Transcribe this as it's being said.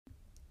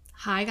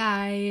Hi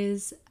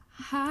guys.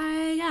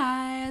 Hi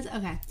guys.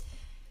 Okay.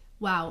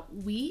 Wow.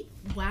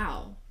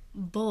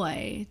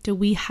 Boy, do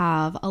we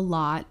have a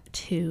lot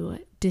to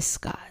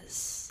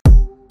discuss.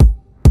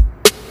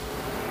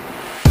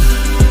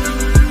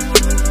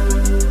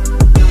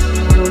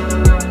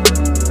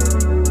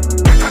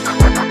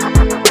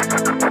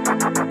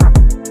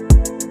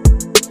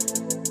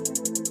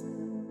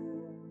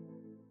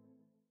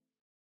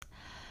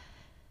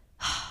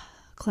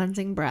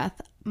 Cleansing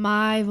breath.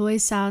 My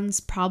voice sounds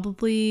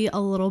probably a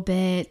little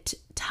bit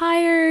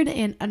tired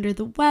and under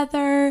the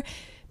weather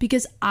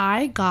because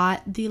I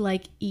got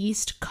the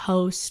East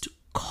Coast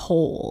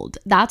cold.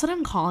 That's what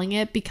I'm calling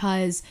it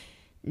because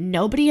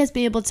nobody has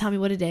been able to tell me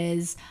what it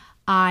is.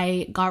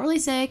 I got really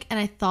sick and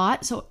I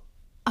thought, so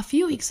a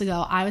few weeks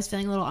ago, I was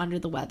feeling a little under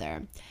the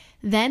weather.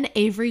 Then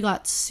Avery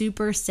got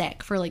super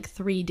sick for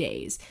 3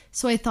 days.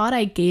 So I thought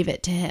I gave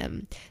it to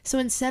him. So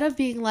instead of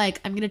being like,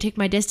 I'm going to take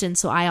my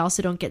distance so I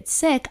also don't get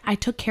sick, I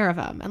took care of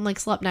him and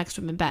slept next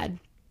to him in bed.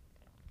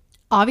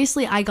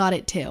 Obviously, I got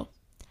it too.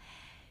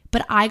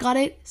 But I got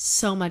it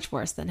so much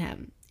worse than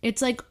him.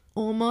 It's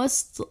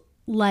almost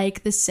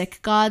like the sick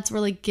gods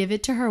were give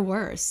it to her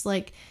worse.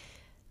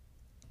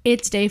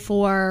 It's day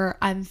 4.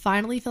 I'm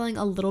finally feeling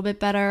a little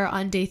bit better.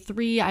 On day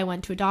 3, I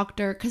went to a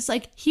doctor because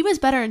he was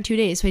better in 2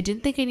 days. So I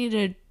didn't think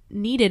I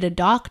needed a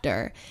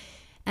doctor.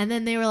 And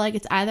then they were like,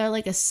 it's either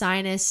a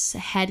sinus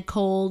head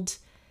cold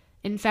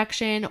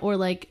infection or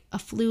a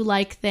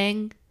flu-like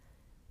thing.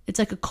 It's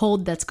a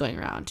cold that's going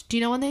around. Do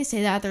you know when they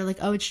say that? They're like,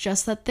 oh, it's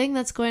just that thing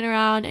that's going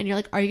around. And you're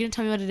like, are you going to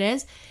tell me what it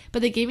is?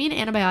 But they gave me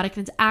an antibiotic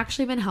and it's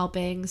actually been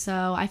helping.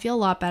 So I feel a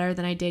lot better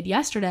than I did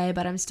yesterday,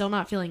 but I'm still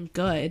not feeling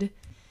good.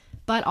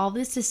 But all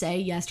this to say,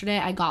 yesterday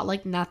I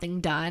got nothing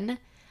done.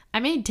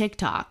 I made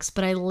TikToks,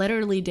 but I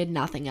literally did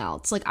nothing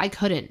else. I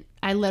couldn't.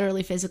 I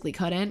literally physically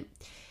couldn't.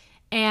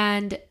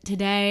 And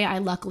today I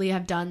luckily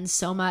have done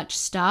so much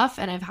stuff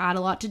and I've had a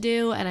lot to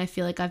do and I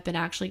feel like I've been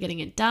actually getting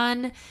it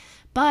done.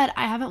 But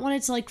I haven't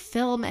wanted to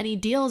film any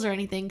deals or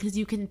anything because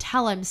you can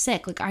tell I'm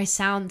sick. I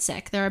sound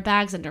sick. There are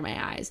bags under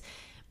my eyes.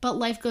 But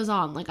life goes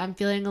on. I'm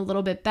feeling a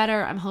little bit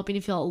better. I'm hoping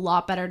to feel a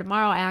lot better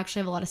tomorrow. I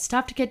actually have a lot of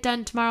stuff to get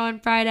done tomorrow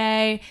and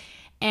Friday.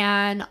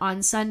 And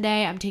on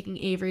Sunday, I'm taking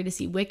Avery to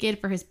see Wicked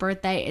for his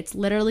birthday. It's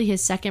literally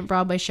his second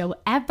Broadway show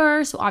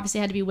ever. So obviously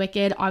it had to be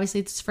Wicked. Obviously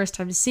it's his first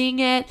time seeing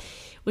it,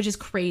 which is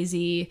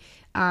crazy.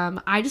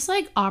 I just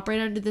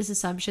operate under this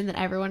assumption that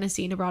everyone has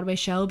seen a Broadway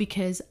show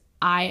because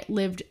I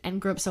lived and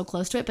grew up so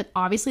close to it, but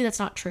obviously that's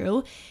not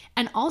true.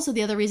 And also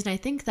the other reason I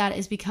think that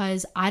is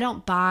because I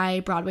don't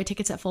buy Broadway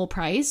tickets at full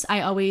price.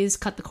 I always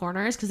cut the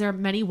corners because there are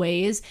many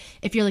ways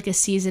if you're a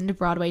seasoned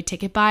Broadway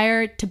ticket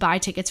buyer to buy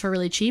tickets for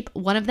really cheap.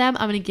 One of them,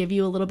 I'm going to give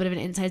you a little bit of an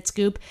inside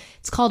scoop.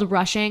 It's called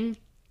rushing.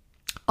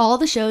 All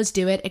the shows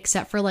do it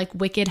except for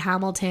Wicked,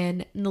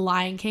 Hamilton, and The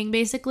Lion King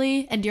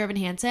basically, and Dear Evan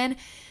Hansen.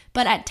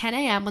 But at 10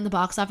 a.m. when the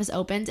box office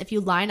opens, if you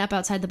line up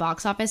outside the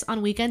box office,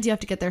 on weekends you have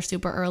to get there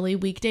super early.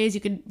 Weekdays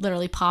you could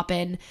literally pop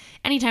in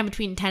anytime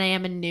between 10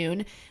 a.m. and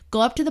noon.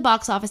 Go up to the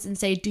box office and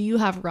say, do you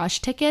have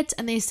rush tickets?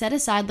 And they set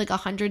aside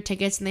 100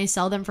 tickets and they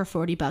sell them for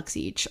 $40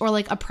 each or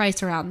a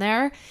price around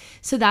there.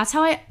 So that's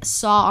how I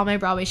saw all my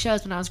Broadway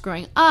shows when I was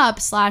growing up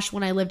 /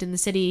 when I lived in the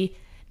city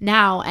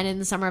now. And in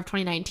the summer of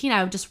 2019,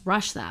 I would just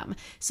rush them.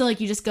 So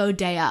you just go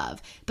day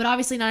of. But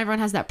obviously not everyone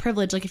has that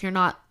privilege. If you're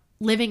not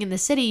living in the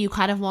city, you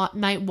kind of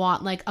might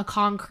want a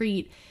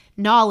concrete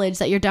knowledge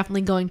that you're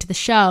definitely going to the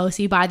show,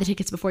 so you buy the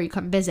tickets before you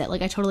come visit.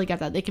 I totally get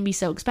that. They can be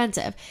so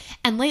expensive.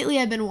 And lately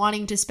I've been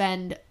wanting to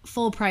spend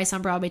full price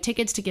on Broadway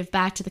tickets to give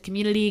back to the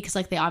community because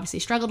they obviously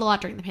struggled a lot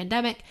during the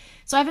pandemic.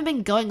 So I haven't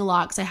been going a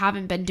lot because I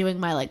haven't been doing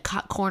my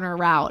cut corner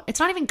route. It's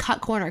not even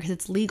cut corner because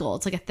it's legal.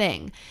 It's a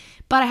thing.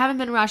 But I haven't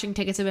been rushing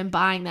tickets. I've been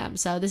buying them.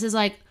 So this is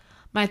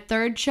my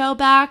third show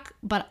back,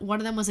 but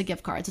one of them was a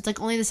gift card. So it's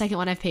only the second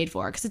one I've paid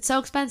for because it's so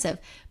expensive.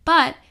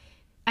 But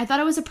I thought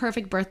it was a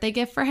perfect birthday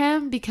gift for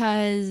him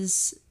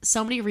because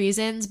so many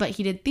reasons, but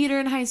he did theater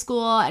in high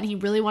school and he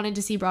really wanted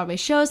to see Broadway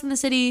shows in the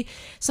city.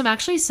 So I'm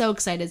actually so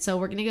excited. So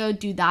we're going to go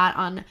do that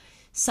on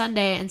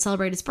Sunday and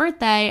celebrate his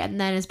birthday. And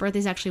then his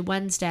birthday's actually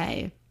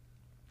Wednesday.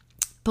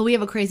 But we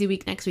have a crazy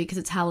week next week because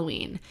it's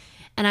Halloween.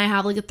 And I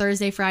have a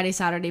Thursday, Friday,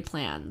 Saturday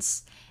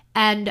plans.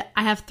 And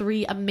I have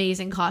 3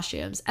 amazing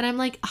costumes. And I'm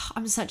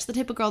I'm such the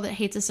type of girl that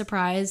hates a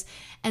surprise.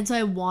 And so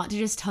I want to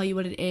just tell you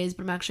what it is,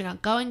 but I'm actually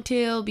not going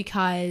to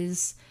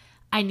because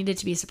I need it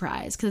to be a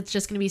surprise because it's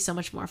just going to be so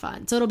much more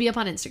fun. So it'll be up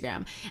on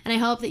Instagram. And I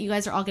hope that you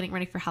guys are all getting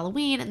ready for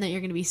Halloween and that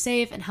you're going to be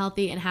safe and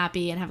healthy and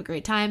happy and have a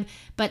great time.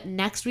 But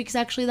next week's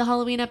actually the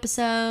Halloween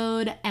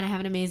episode. And I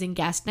have an amazing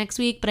guest next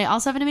week. But I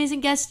also have an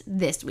amazing guest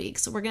this week.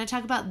 So we're going to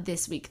talk about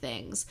this week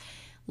things.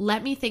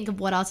 Let me think of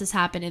what else has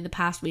happened in the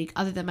past week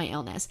other than my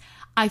illness.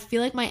 I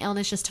feel like my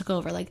illness just took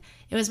over. It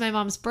was my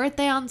mom's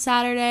birthday on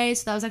Saturday,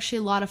 so that was actually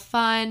a lot of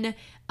fun.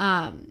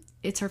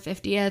 It's her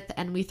 50th,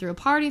 and we threw a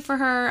party for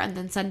her. And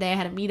then Sunday I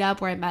had a meetup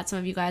where I met some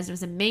of you guys. It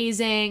was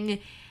amazing.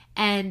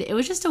 And it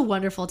was just a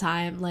wonderful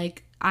time.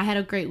 I had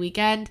a great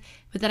weekend,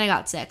 but then I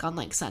got sick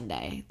on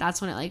Sunday.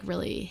 That's when it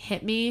really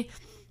hit me.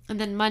 And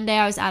then Monday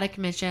I was out of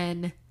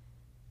commission.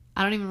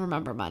 I don't even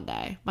remember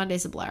Monday.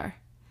 Monday's a blur.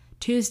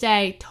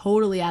 Tuesday,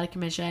 totally out of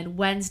commission.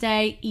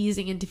 Wednesday,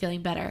 easing into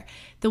feeling better.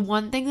 The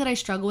one thing that I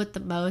struggle with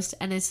the most,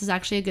 and this is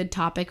actually a good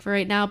topic for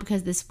right now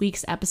because this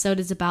week's episode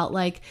is about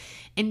like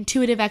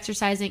intuitive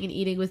exercising and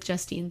eating with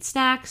Justine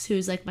Snacks,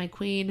 who's like my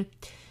queen,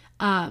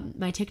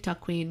 my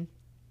TikTok queen.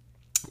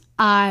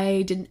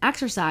 I didn't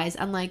exercise,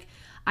 and like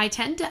I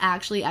tend to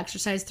actually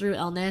exercise through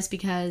illness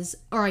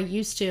I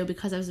used to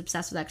because I was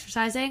obsessed with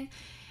exercising.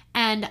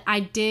 And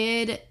I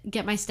did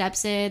get my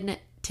steps in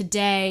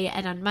today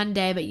and on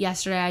Monday, but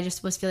yesterday I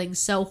just was feeling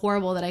so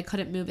horrible that I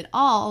couldn't move at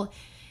all.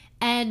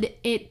 And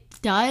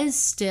it does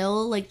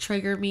still like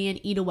trigger me and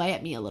eat away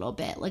at me a little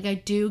bit. Like I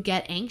do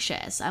get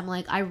anxious. I'm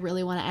like, I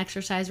really want to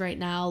exercise right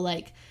now.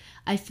 Like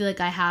I feel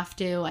like I have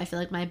to. I feel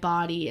like my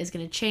body is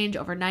going to change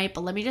overnight,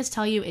 but let me just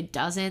tell you, it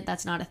doesn't.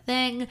 That's not a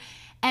thing.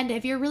 And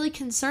if you're really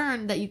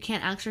concerned that you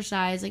can't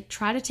exercise, like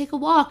try to take a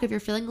walk if you're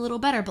feeling a little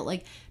better, but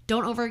like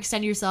don't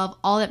overextend yourself.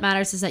 All that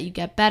matters is that you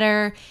get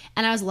better.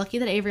 And I was lucky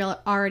that Avery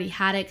already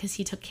had it because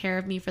he took care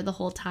of me for the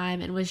whole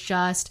time and was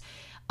just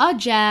a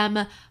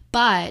gem.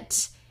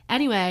 But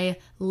anyway,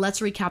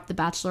 let's recap The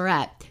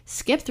Bachelorette.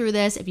 Skip through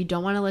this if you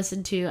don't want to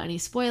listen to any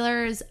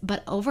spoilers.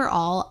 But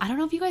overall, I don't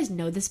know if you guys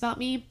know this about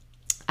me.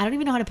 I don't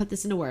even know how to put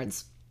this into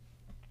words.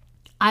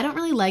 I don't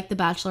really like The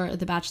Bachelor or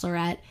The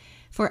Bachelorette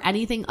for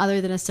anything other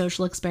than a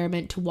social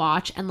experiment to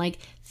watch and like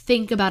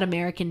think about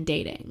American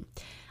dating.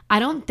 I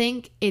don't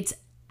think it's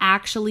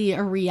actually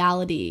a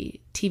reality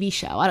TV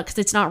show because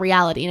it's not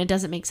reality and it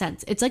doesn't make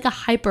sense. It's like a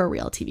hyper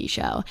real TV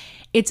show.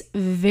 It's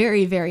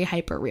very, very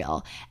hyper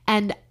real.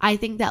 And I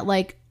think that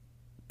like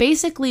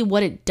basically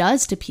what it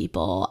does to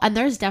people, and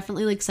there's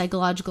definitely like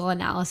psychological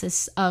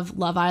analysis of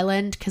Love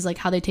Island because like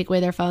how they take away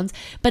their phones,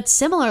 but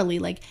similarly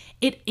like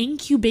it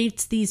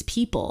incubates these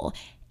people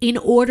in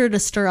order to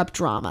stir up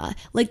drama.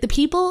 Like the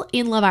people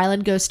in Love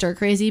Island go stir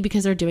crazy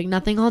because they're doing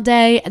nothing all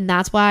day, and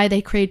that's why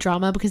they create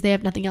drama because they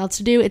have nothing else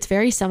to do. It's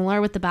very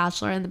similar with The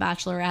Bachelor and The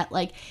Bachelorette.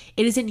 Like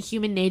it is in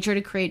human nature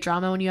to create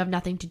drama when you have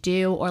nothing to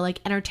do or like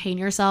entertain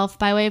yourself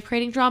by way of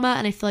creating drama,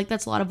 and I feel like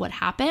that's a lot of what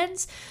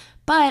happens.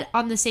 But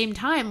on the same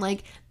time,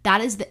 like that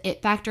is the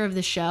it factor of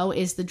the show,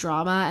 is the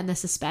drama and the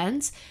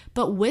suspense.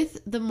 But with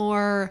the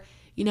more,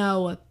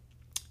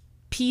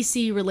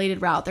 PC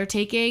related route they're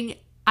taking,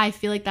 I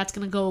feel like that's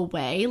going to go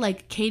away.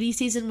 Like Katie's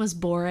season was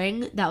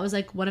boring. That was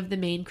like one of the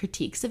main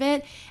critiques of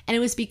it. And it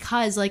was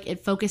because like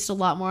it focused a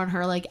lot more on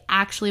her like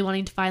actually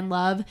wanting to find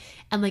love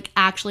and like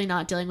actually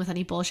not dealing with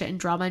any bullshit and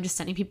drama and just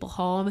sending people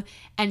home.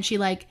 And she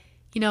like,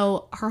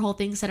 her whole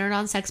thing centered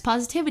on sex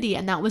positivity,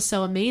 and that was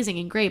so amazing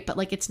and great. But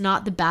like it's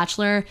not The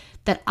Bachelor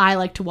that I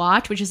like to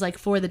watch, which is like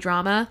for the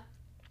drama,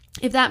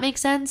 if that makes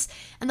sense.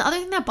 And the other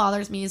thing that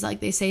bothers me is like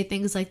they say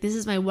things like, this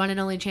is my one and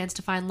only chance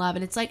to find love,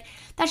 and it's like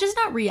that's just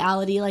not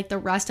reality. Like the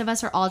rest of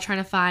us are all trying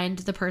to find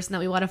the person that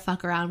we want to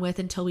fuck around with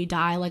until we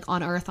die, like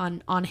on Earth,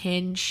 on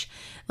Hinge,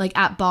 like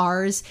at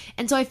bars.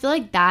 And so I feel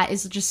like that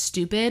is just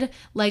stupid.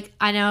 Like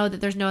I know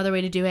that there's no other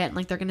way to do it, and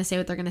like they're gonna say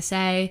what they're gonna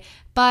say,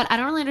 but I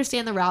don't really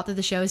understand the route that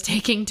the show is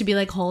taking to be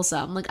like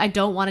wholesome. Like I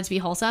don't want it to be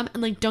wholesome,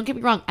 and like don't get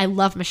me wrong, I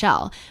love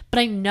Michelle, but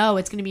I know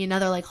it's gonna be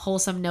another like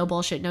wholesome, no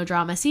bullshit, no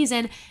drama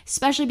season,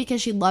 especially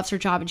because she loves her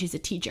job and she's a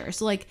teacher.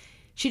 So like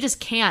she just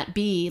can't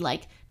be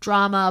like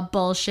drama,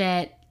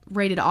 bullshit,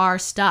 rated R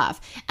stuff.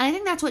 And I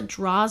think that's what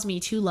draws me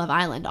to Love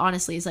Island,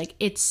 honestly, is like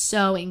it's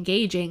so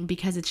engaging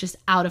because it's just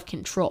out of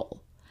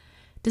control.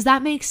 Does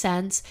that make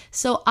sense?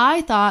 So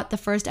I thought the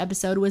first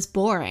episode was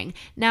boring.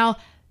 Now,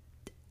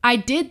 I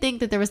did think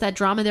that there was that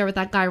drama there with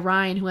that guy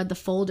Ryan who had the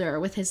folder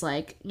with his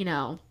like,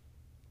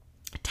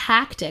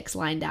 tactics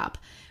lined up.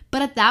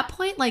 But at that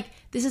point, like,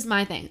 this is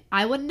my thing.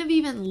 I wouldn't have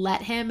even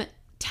let him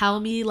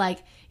tell me like,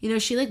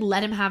 she like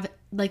let him have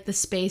like the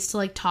space to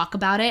like talk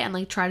about it and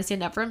like try to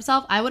stand up for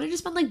himself. I would have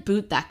just been like,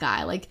 boot that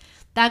guy. Like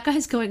that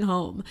guy's going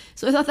home.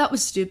 So I thought that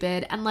was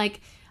stupid. And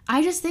like,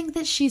 I just think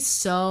that she's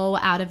so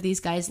out of these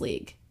guys'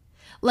 league.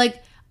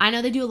 Like, I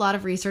know they do a lot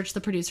of research,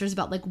 the producers,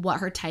 about like what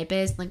her type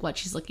is and like what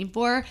she's looking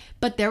for.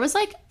 But there was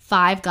like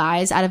 5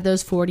 guys out of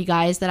those 40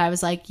 guys that I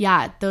was like,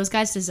 yeah, those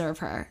guys deserve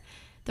her.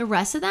 The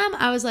rest of them,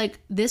 I was like,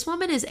 this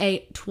woman is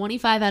a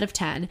 25 out of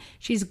 10.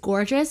 She's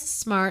gorgeous,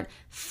 smart,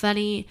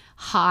 funny,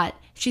 hot.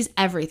 She's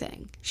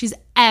everything. She's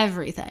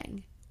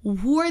everything.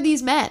 Who are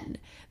these men?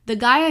 The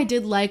guy I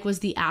did like was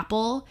the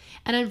Apple.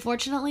 And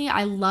unfortunately,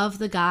 I love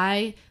the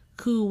guy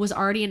who was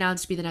already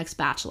announced to be the next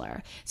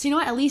Bachelor. So you know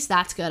what? At least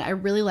that's good. I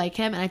really like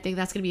him, and I think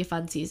that's going to be a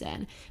fun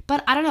season.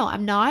 But I don't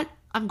know.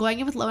 I'm going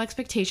in with low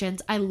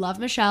expectations. I love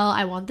Michelle.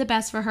 I want the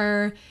best for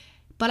her.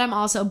 But I'm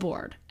also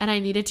bored, and I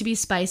need it to be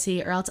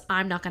spicy or else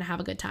I'm not going to have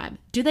a good time.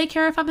 Do they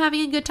care if I'm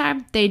having a good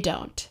time? They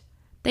don't.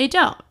 They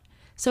don't.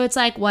 So it's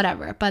like,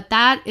 whatever. But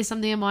that is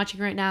something I'm watching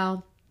right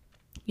now.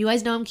 You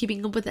guys know I'm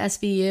keeping up with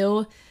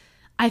SVU.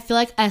 I feel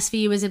like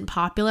SVU isn't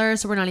popular,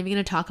 so we're not even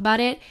going to talk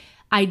about it.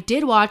 I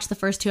did watch the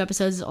first 2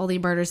 episodes of Only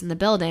Murders in the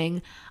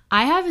Building.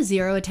 I have a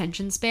 0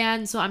 attention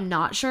span, so I'm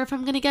not sure if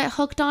I'm going to get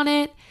hooked on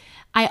it.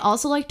 I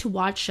also like to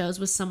watch shows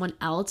with someone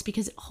else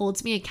because it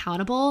holds me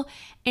accountable,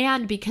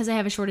 and because I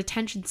have a short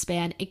attention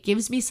span, it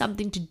gives me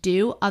something to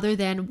do other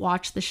than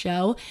watch the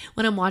show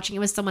when I'm watching it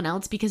with someone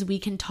else, because we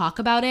can talk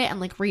about it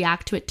and like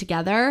react to it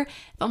together.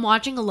 If I'm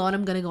watching alone,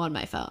 I'm going to go on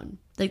my phone.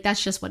 Like,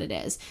 that's just what it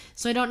is.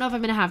 So I don't know if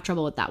I'm going to have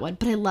trouble with that one,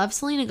 but I love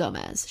Selena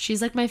Gomez.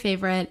 She's like my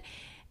favorite,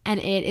 and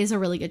it is a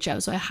really good show.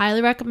 So I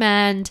highly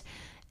recommend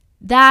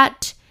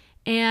that.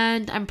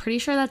 And I'm pretty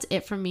sure that's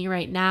it from me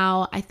right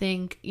now. I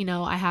think,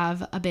 I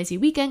have a busy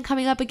weekend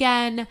coming up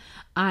again.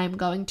 I'm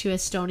going to a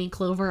Stony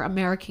Clover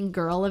American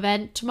Girl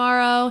event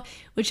tomorrow,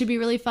 which should be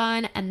really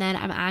fun. And then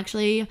I'm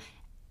actually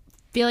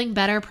feeling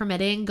better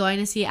permitting going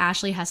to see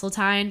Ashley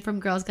Hesseltine from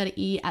Girls Gotta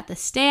Eat at The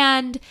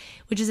Stand,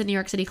 which is a New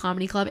York City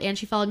comedy club. And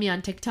she followed me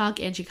on TikTok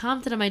and she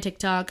commented on my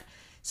TikTok.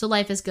 So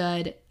life is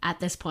good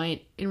at this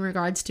point in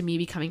regards to me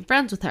becoming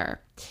friends with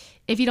her.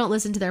 If you don't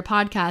listen to their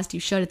podcast, you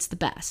should. It's the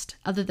best.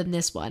 Other than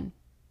this one,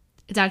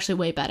 it's actually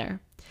way better.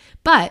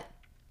 But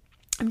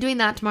I'm doing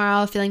that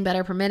tomorrow, feeling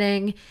better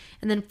permitting.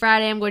 And then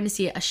Friday, I'm going to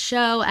see a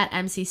show at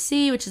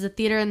MCC, which is a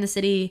theater in the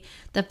city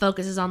that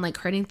focuses on like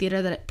creating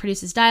theater that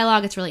produces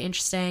dialogue. It's really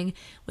interesting,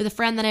 with a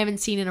friend that I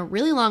haven't seen in a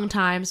really long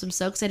time. So I'm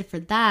so excited for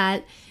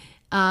that.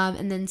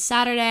 And then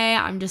Saturday,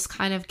 I'm just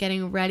kind of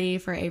getting ready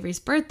for Avery's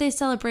birthday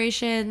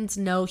celebrations.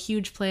 No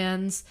huge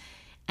plans.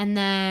 And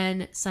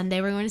then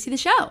Sunday, we're going to see the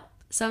show.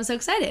 So I'm so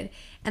excited.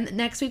 And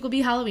next week will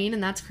be Halloween,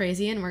 and that's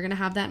crazy, and we're going to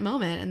have that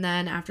moment. And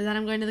then after that,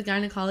 I'm going to the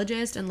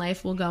gynecologist, and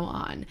life will go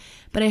on.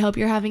 But I hope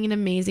you're having an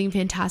amazing,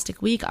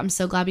 fantastic week. I'm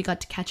so glad we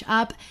got to catch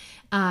up.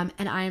 And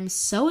I am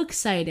so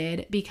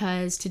excited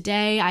because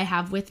today I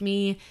have with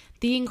me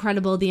the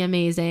incredible, the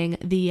amazing,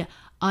 the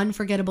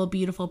unforgettable,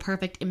 beautiful,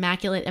 perfect,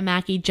 immaculate,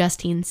 Immaculate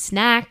Justine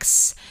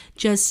Snacks.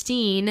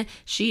 Justine,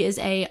 she is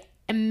a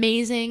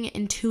amazing,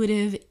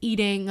 intuitive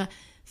eating,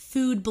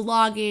 food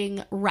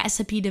blogging,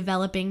 recipe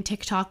developing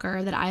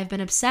TikToker that I've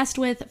been obsessed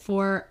with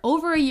for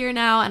over a year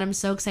now, and I'm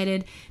so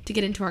excited to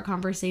get into our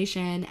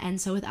conversation. And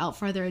so without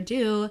further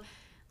ado,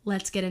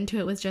 let's get into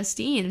it with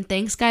Justine.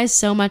 Thanks guys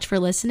so much for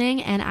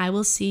listening, and I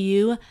will see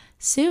you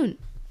soon.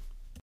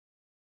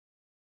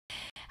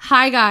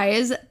 Hi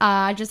guys,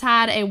 just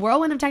had a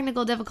whirlwind of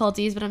technical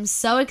difficulties, but I'm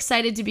so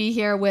excited to be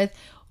here with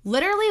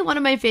literally one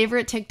of my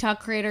favorite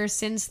TikTok creators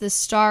since the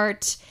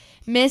start,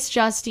 Miss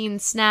Justine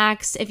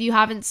Snacks. If you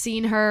haven't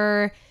seen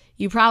her,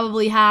 you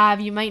probably have.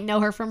 You might know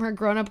her from her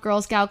grown-up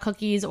Girl Scout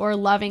cookies or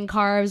Loving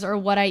Carbs or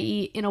What I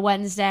Eat in a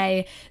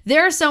Wednesday.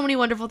 There are so many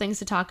wonderful things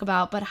to talk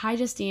about, but hi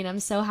Justine, I'm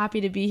so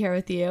happy to be here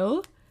with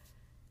you.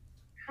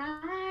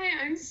 Hi,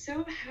 I'm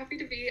so happy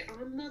to be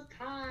on the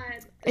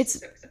pod.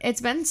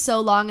 It's been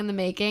so long in the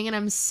making, and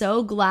I'm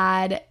so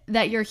glad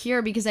that you're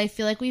here because I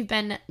feel like we've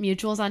been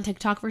mutuals on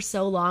TikTok for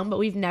so long, but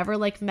we've never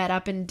like met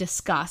up and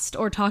discussed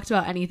or talked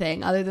about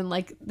anything other than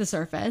like the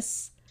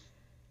surface.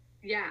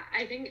 Yeah,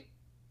 I think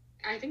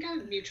I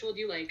mutualed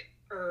you like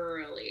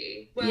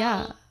early. Well,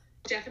 Yeah.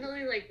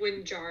 definitely like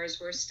when jars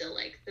were still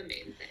like the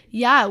main thing.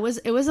 Yeah, it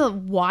was a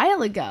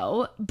while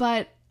ago,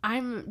 but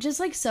I'm just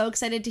like so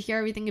excited to hear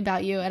everything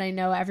about you, and I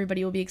know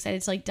everybody will be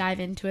excited to like dive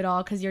into it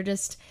all because you're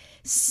just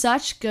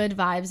such good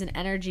vibes and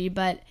energy.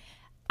 But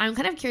I'm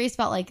kind of curious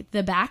about like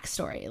the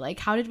backstory. Like,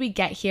 how did we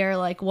get here?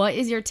 Like, what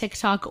is your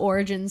TikTok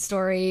origin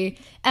story?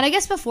 And I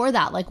guess before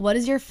that, like, what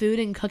is your food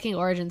and cooking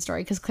origin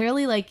story? Because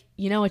clearly, like,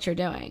 you know what you're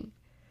doing.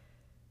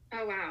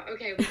 Oh wow.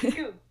 Okay, we can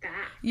go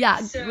back. Yeah,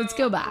 let's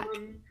go back.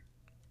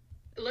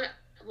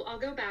 I'll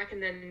go back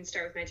and then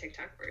start with my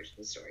TikTok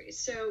origin story.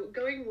 So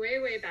going way,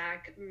 way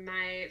back,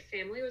 my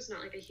family was not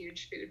like a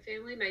huge food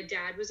family. My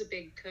dad was a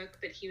big cook,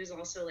 but he was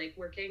also like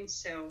working,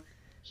 so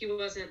he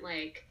wasn't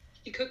like,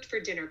 he cooked for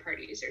dinner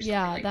parties or something.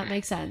 Yeah, like that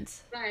makes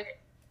sense. But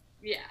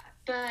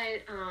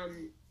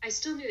I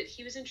still knew that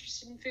he was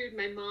interested in food.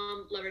 My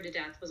mom, love her to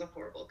death, was a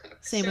horrible cook.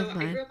 Same so with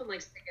mine. I grew up on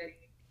like spaghetti.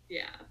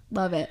 Yeah.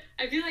 Love it.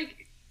 I feel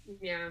like,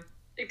 yeah,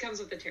 it comes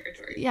with the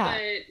territory. Yeah.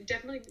 But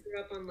definitely grew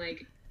up on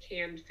like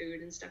canned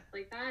food and stuff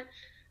like that.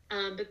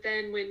 But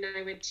then when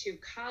I went to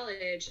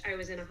college, I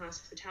was in a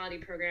hospitality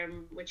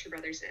program, which your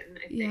brother's in,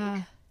 I think.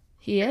 Yeah,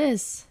 he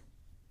is.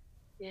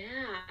 Yeah.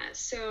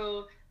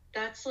 So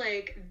that's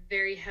like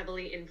very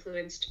heavily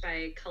influenced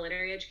by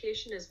culinary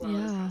education as well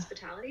as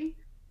hospitality.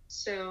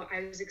 So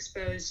I was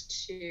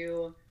exposed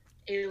to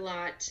a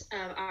lot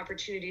of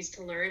opportunities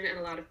to learn and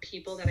a lot of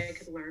people that I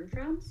could learn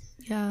from.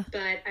 Yeah.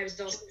 But I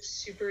was also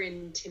super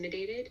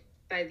intimidated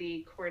by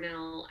the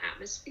Cornell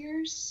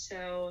atmosphere.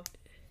 So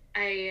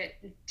I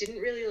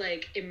didn't really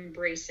like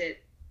embrace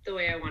it the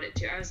way I wanted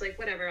to. I was like,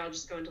 whatever, I'll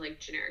just go into like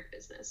generic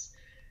business.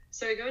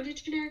 So I go into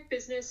generic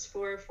business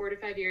for 4 to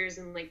 5 years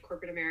in like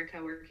corporate America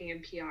working in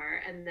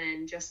PR. And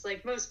then just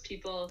like most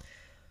people,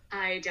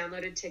 I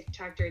downloaded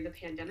TikTok during the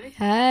pandemic.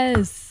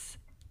 Yes.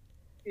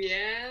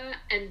 Yeah.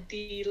 And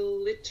the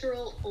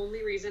literal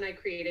only reason I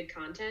created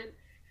content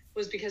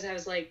was because I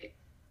was like,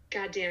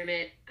 God damn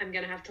it, I'm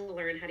going to have to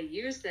learn how to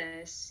use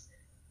this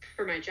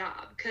for my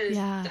job. Because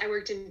I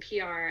worked in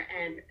PR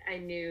and I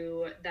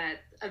knew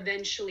that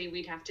eventually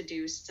we'd have to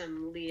do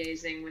some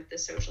liaising with the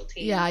social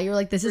team. Yeah, you're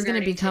like, this is going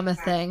to become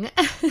TikTok. A thing.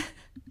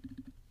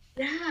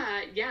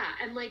 Yeah.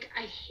 And like,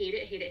 I hate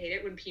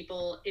it when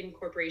people in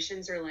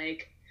corporations are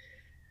like,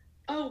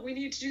 oh, we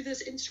need to do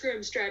this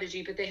Instagram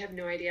strategy, but they have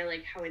no idea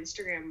like how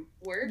Instagram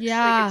works. Like, it's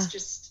Yeah.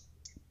 just,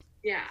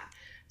 yeah.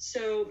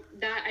 So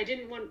that I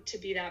didn't want to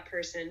be that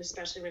person,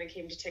 especially when it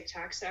came to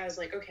TikTok. So I was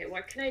like, okay,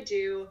 what can I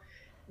do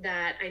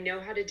that I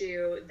know how to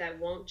do that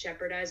won't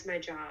jeopardize my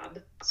job?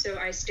 So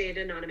I stayed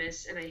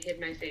anonymous and I hid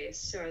my face.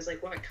 So I was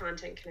like, what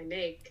content can I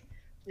make?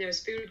 And there was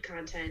food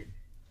content.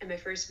 And my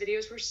first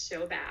videos were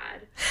so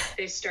bad.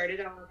 They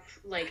started off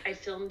like I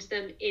filmed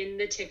them in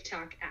the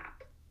TikTok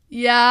app. It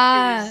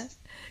Yeah. was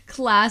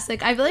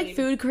Classic. I feel like insane.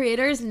 food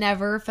creators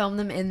never film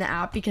them in the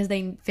app because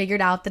they figured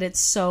out that it's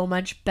so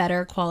much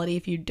better quality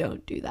if you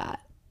don't do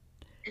that.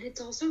 And it's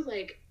also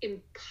like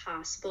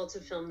impossible to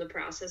film the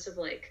process of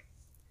like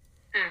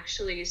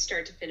actually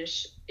start to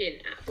finish in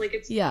app.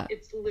 Like Yeah.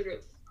 it's literally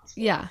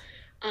impossible. Yeah.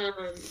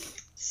 Um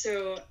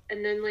so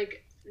and then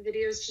like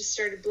videos just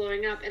started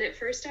blowing up, and at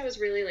first I was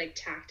really like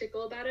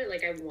tactical about it.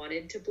 Like I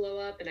wanted to blow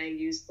up and I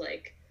used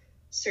like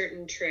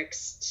certain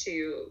tricks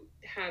to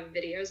have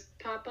videos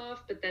pop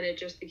off, but then it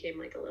just became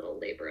like a little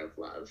labor of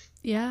love.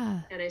 Yeah.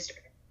 And I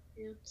started,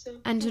 yeah, so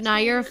And so that's now where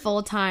I'm you're a at.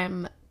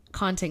 full-time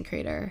content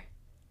creator.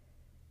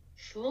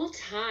 Full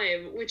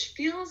time, which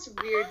feels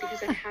weird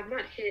because I have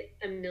not hit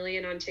a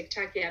million on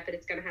TikTok yet, but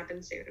it's gonna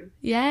happen soon.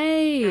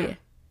 Yay.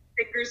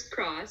 Fingers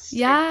crossed. I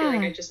feel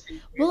like Yeah. I just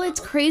did Well, very it's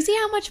well. crazy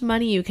how much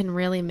money you can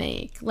really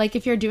make. Like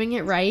if you're doing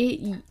it right,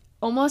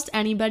 almost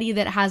anybody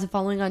that has a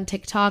following on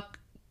TikTok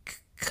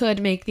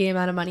could make the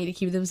amount of money to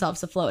keep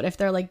themselves afloat if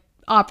they're like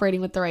operating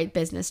with the right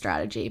business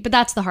strategy. But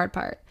that's the hard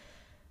part.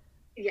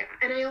 Yeah,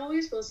 and I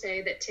always will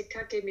say that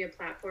TikTok gave me a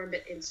platform,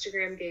 but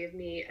Instagram gave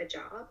me a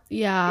job,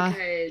 Yeah.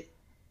 because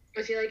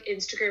I feel like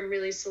Instagram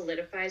really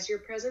solidifies your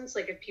presence.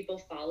 Like if people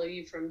follow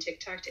you from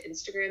TikTok to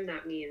Instagram,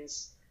 that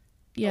means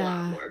a lot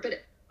Yeah. more.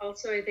 But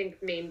also, I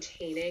think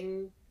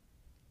maintaining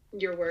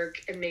your work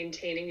and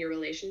maintaining your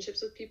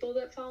relationships with people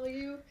that follow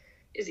you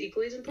is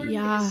equally as important,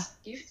 Yeah. because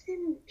you've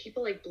seen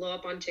people like blow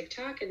up on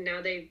TikTok and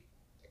now they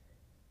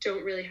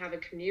don't really have a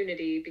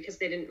community because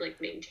they didn't like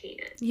maintain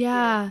it, you know?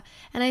 Yeah.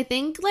 And I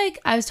think like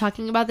I was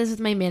talking about this with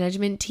my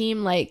management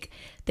team, like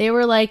they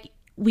were like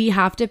we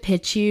have to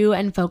pitch you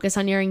and focus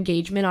on your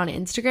engagement on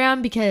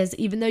Instagram because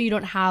even though you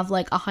don't have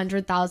like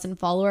 100,000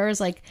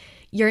 followers, like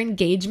your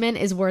engagement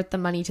is worth the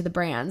money to the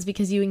brands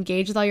because you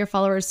engage with all your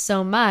followers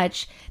so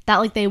much that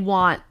like they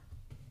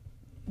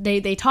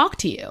talk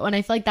to you. And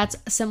I feel like that's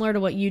similar to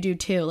what you do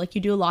too. Like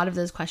you do a lot of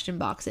those question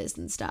boxes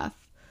and stuff.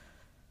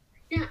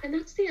 Yeah, and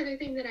that's the other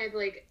thing that I've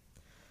like,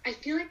 I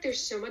feel like there's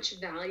so much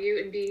value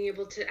in being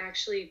able to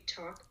actually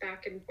talk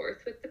back and forth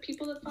with the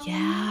people that follow you.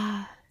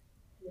 Yeah.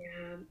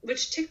 Yeah,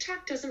 which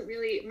TikTok doesn't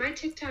really, my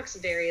TikTok's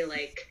very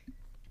like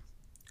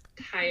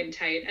high and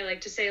tight. I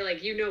like to say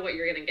like, you know what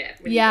you're gonna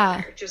get when you go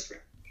Yeah. there, just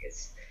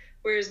recipes.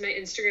 Whereas my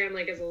Instagram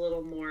like is a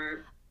little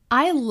more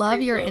I love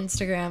free your flow.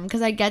 Instagram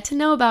because I get to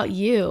know about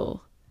you.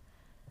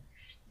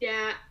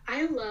 Yeah,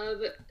 I love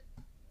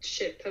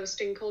shit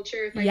posting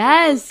culture, if I can call it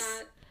Yes.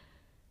 that.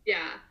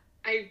 Yeah,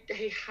 I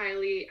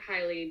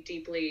highly,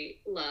 deeply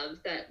love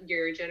that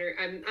your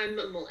I'm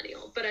a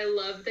millennial, but I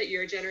love that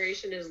your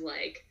generation is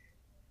like,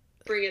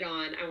 bring it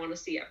on. I want to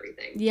see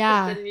everything, because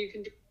Yeah. then you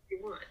can do what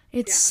you want.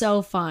 It's Yeah.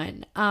 so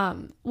fun.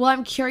 Well,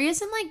 I'm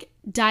curious in like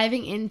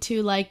diving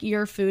into like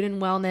your food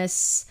and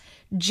wellness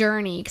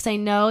journey because I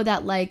know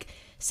that like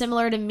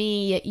similar to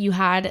me, you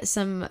had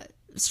some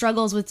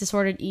struggles with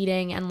disordered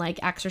eating and like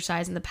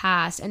exercise in the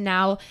past, and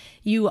now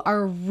you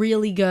are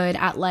really good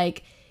at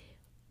like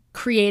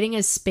creating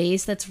a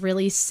space that's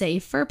really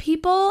safe for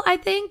people, I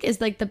think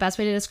is like the best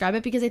way to describe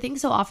it because I think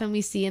so often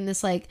we see in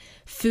this like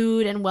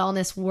food and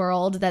wellness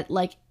world that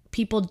like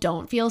people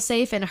don't feel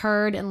safe and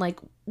heard and like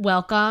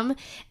welcome,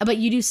 but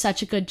you do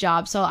such a good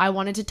job. So I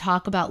wanted to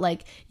talk about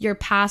like your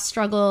past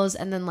struggles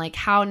and then like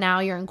how now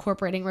you're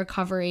incorporating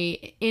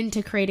recovery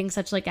into creating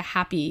such like a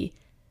happy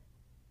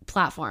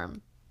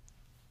platform.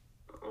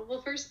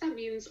 Well, first, that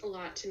means a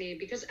lot to me,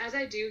 because as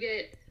I do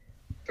get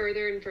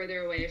further and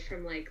further away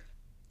from like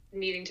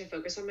needing to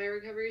focus on my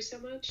recovery so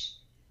much,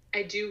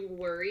 I do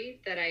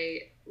worry that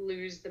I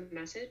lose the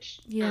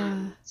message.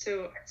 Yeah.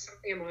 So it's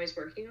something I'm always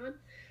working on.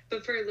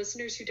 But for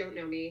listeners who don't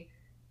know me,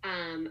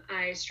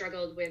 I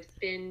struggled with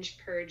binge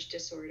purge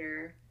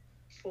disorder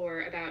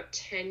for about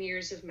 10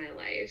 years of my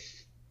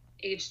life,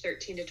 age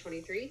 13 to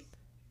 23.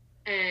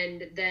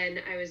 And then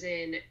I was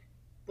in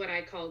what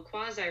I call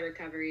quasi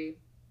recovery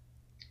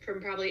from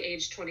probably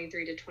age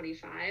 23 to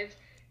 25.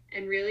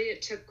 And really,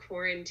 it took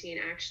quarantine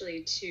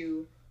actually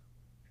to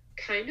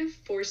kind of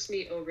force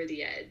me over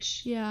the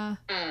edge Yeah.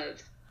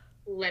 of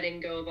letting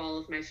go of all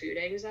of my food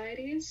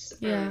anxieties.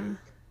 Yeah.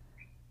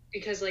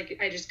 Because like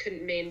I just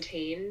couldn't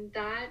maintain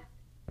that,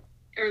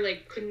 or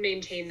like couldn't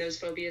maintain those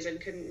phobias and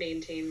couldn't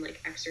maintain like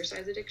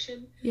exercise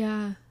addiction.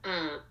 Yeah.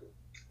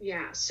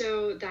 Yeah,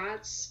 so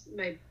that's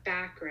my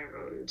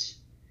background.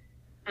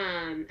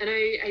 And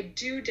I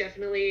do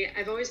definitely,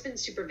 I've always been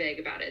super vague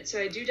about it, so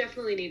I do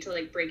definitely need to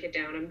like break it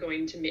down. I'm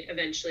going to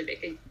eventually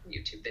make a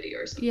YouTube video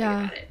or something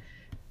Yeah. about it.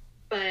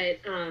 But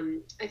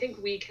I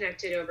think we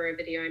connected over a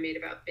video I made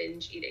about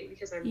binge eating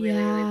because I'm really,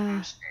 really Yeah.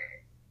 passionate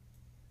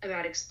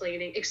about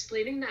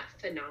explaining that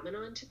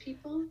phenomenon to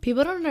people.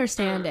 People don't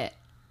understand it.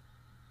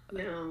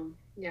 No,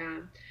 yeah.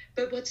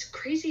 But what's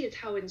crazy is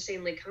how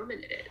insanely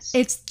common it is.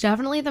 It's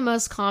definitely the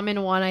most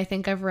common one I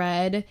think I've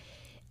read.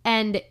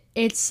 And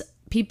it's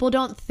people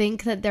don't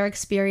think that they're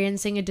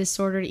experiencing a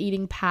disordered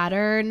eating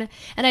pattern.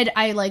 And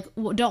I like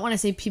don't want to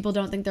say people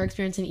don't think they're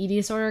experiencing an eating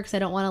disorder because I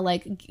don't want to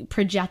like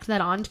project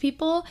that onto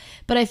people.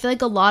 But I feel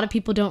like a lot of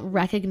people don't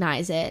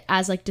recognize it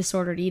as like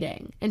disordered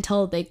eating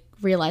until they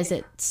realize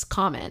it's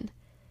common.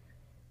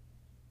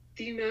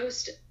 The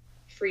most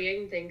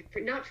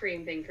not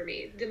freeing thing for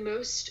me, the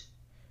most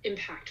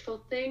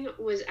impactful thing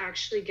was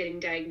actually getting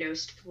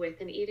diagnosed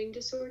with an eating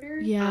disorder.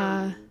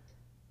 Yeah.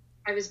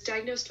 I was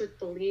diagnosed with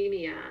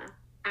bulimia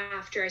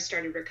after I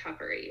started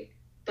recovery.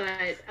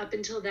 But up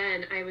until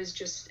then, I was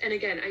just, and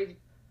again,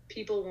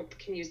 people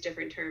can use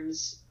different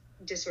terms,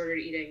 disordered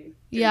eating,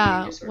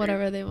 Yeah, disorder,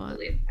 whatever they want.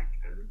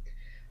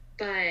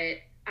 But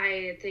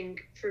I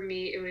think for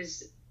me, it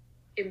was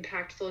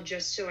impactful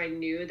just so I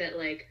knew that,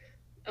 like,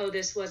 oh,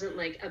 this wasn't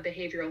like a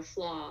behavioral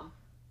flaw.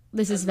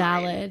 This is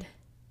valid.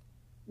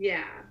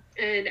 Yeah.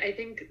 And I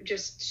think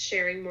just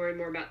sharing more and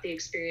more about the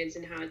experience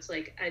and how it's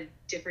like a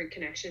different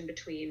connection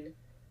between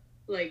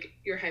like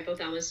your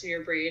hypothalamus and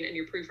your brain and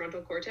your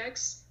prefrontal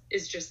cortex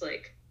is just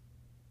like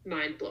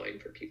mind blowing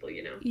for people,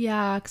 you know?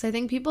 Yeah, because I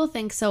think people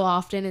think so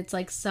often it's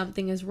like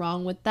something is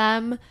wrong with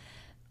them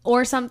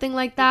or something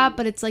like that,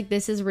 but it's like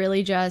this is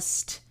really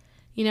just,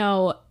 you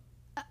know,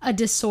 a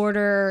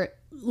disorder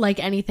like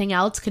anything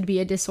else could be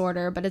a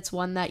disorder, but it's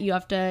one that you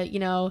have to, you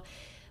know,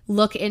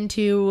 look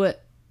into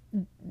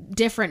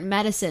different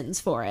medicines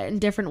for it and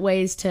different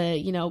ways to,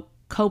 you know,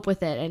 cope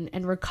with it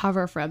and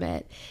recover from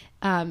it.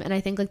 And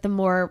I think like the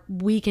more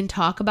we can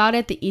talk about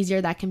it, the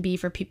easier that can be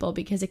for people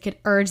because it could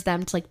urge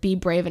them to like be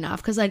brave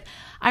enough. Because like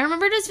I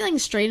remember just feeling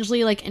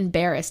strangely like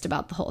embarrassed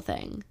about the whole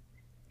thing.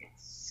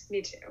 Yes,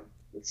 me too.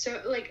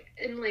 So like,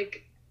 and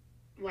like,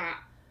 wow.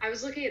 I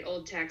was looking at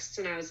old texts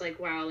and I was like,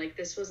 wow, like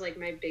this was like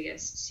my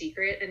biggest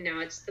secret. And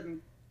now it's the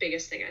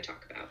biggest thing I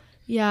talk about.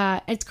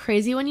 Yeah, it's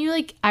crazy when you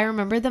like I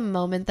remember the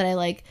moment that I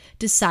like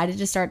decided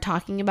to start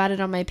talking about it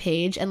on my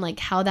page and like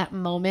how that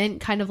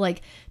moment kind of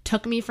like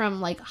took me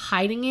from like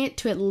hiding it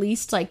to at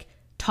least like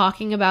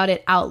talking about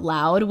it out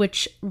loud,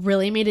 which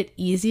really made it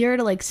easier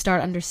to like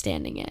start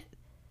understanding it.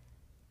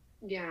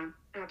 Yeah,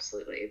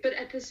 absolutely. But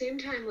at the same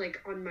time,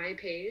 like on my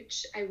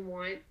page, I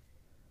want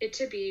it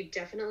to be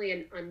definitely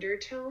an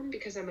undertone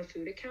because I'm a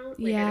food account.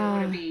 Like I don't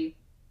want to be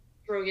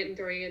throwing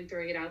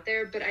it out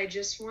there, but I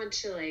just want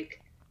to like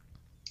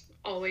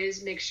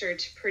always make sure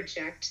to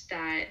project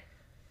that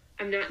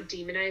I'm not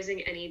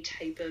demonizing any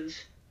type of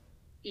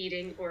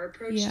eating or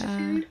approach to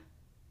food,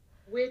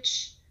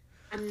 which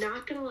I'm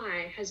not gonna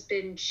lie has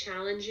been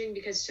challenging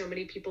because so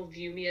many people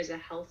view me as a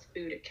health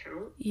food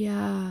account.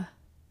 Yeah.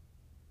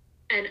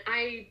 And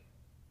I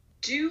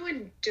do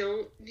and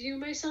don't view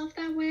myself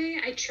that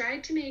way. I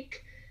tried to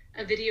make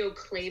a video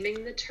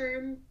claiming the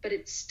term, but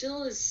it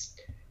still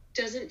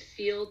doesn't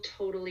feel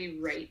totally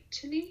right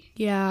to me.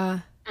 Yeah.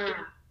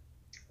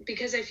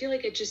 Because I feel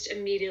like it just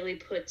immediately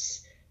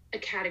puts a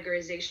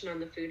categorization on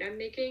the food I'm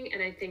making,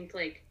 and I think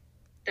like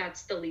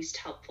that's the least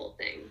helpful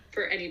thing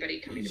for anybody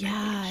coming to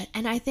my page.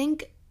 And I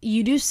think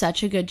you do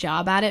such a good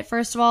job at it.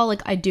 First of all,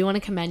 like I do want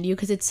to commend you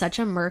because it's such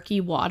a murky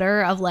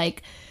water of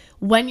like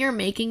when you're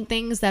making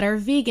things that are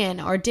vegan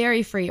or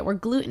dairy free or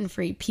gluten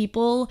free,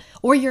 people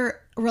or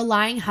you're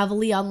relying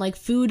heavily on like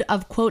food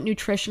of quote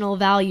nutritional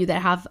value that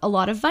have a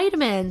lot of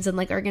vitamins and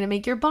like are going to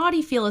make your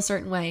body feel a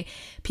certain way.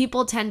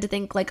 People tend to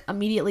think like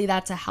immediately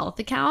that's a health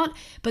account,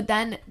 but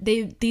then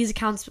these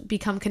accounts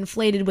become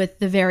conflated with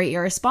the very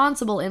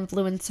irresponsible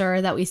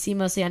influencer that we see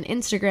mostly on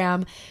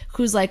Instagram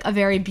who's like a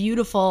very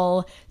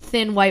beautiful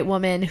thin white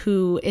woman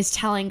who is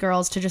telling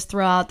girls to just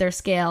throw out their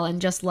scale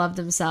and just love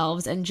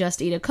themselves and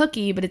just eat a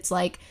cookie, but it's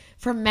like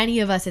for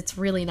many of us it's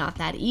really not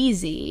that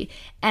easy.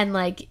 And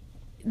like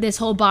this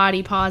whole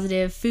body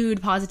positive, food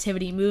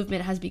positivity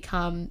movement has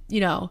become, you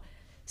know,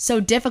 so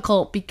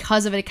difficult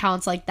because of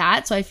accounts like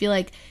that. So I feel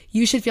like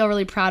you should feel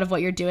really proud of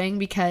what you're doing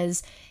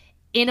because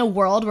in a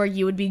world where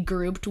you would be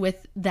grouped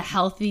with the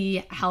healthy,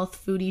 health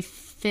foodie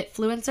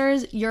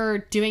fitfluencers, you're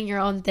doing your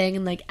own thing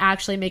and like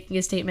actually making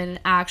a statement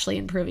and actually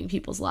improving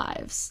people's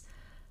lives.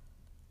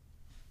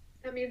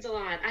 That means a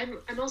lot.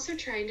 I'm also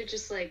trying to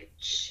just like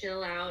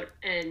chill out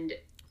and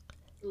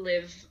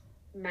live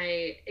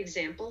my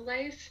example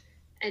life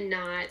and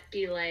not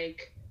be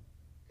like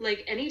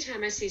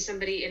anytime I see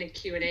somebody in a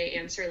Q&A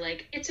answer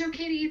like it's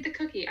okay to eat the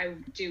cookie, I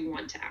do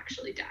want to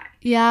actually die.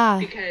 Yeah.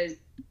 Because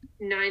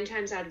 9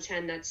 times out of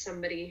 10 that's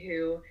somebody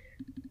who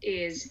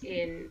is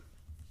in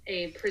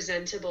a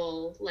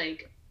presentable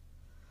like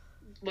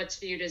what's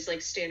viewed as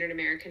like standard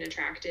American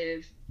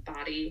attractive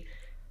body,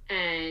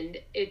 and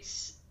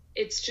it's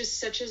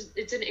just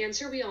it's an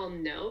answer we all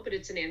know, but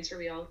it's an answer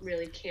we all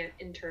really can't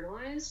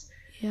internalize.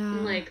 Yeah.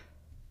 And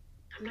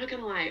I'm not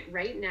gonna lie,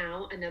 right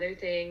now, another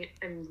thing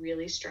I'm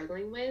really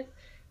struggling with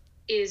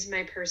is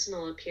my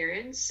personal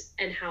appearance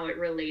and how it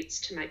relates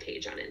to my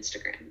page on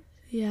Instagram.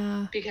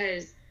 Yeah.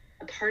 Because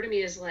a part of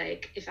me is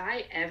like, if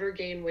I ever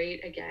gain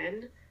weight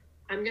again,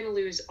 I'm going to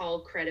lose all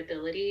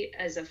credibility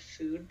as a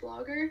food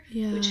blogger,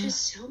 which Yeah. is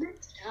so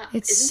messed up.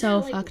 It's Isn't so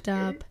that, like, fucked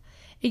weird? up.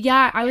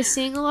 Yeah, I was Yeah.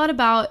 seeing a lot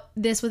about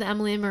this with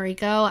Emily and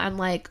Mariko, and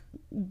like,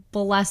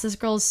 bless this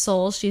girl's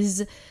soul.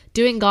 She's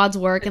doing God's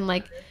work, and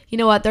like, you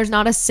know what? There's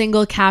not a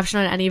single caption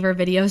on any of her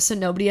videos, so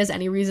nobody has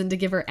any reason to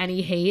give her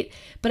any hate.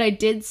 But I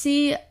did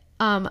see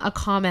a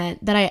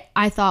comment that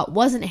I thought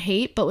wasn't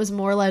hate, but was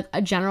more like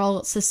a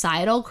general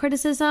societal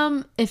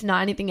criticism, if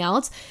not anything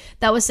else,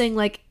 that was saying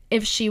like,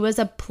 if she was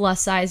a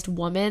plus sized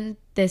woman,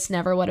 this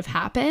never would have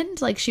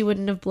happened. Like, she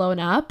wouldn't have blown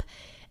up.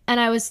 And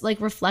I was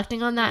like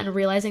reflecting on that and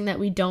realizing that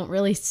we don't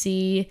really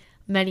see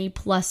many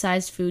plus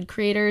sized food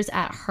creators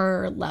at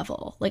her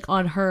level, like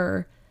on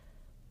her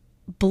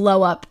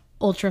blow up,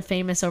 ultra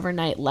famous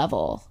overnight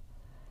level.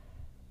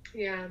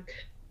 Yeah.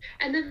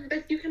 And then,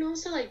 but you can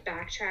also like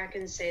backtrack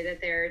and say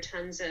that there are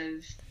tons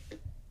of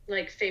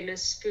like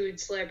famous food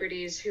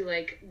celebrities who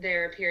like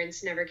their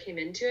appearance never came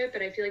into it.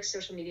 But I feel like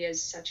social media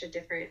is such a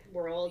different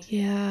world.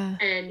 Yeah.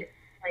 And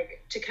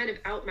like, to kind of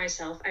out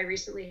myself, I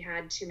recently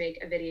had to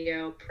make a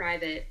video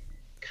private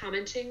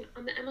commenting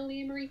on the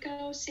Emily and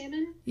Mariko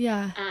salmon.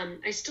 Yeah.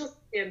 I still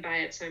stand by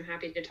it, so I'm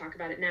happy to talk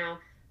about it now.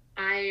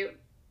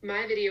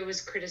 My video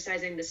was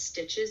criticizing the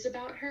stitches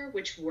about her,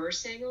 which were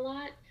saying a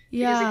lot.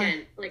 Because Yeah.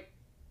 again, like,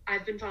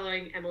 I've been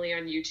following Emily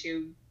on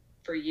YouTube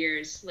for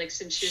years, like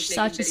since she was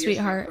Such a making videos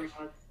sweetheart. about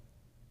vlogs.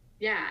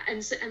 Yeah,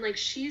 and like,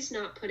 she's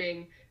not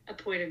putting a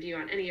point of view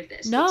on any of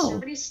this. No. But so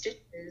many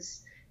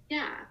stitches,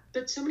 yeah,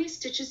 but so many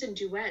stitches and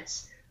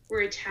duets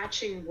were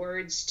attaching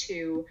words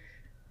to,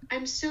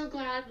 I'm so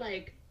glad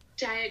like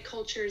diet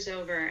culture is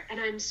over, and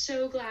I'm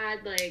so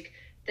glad like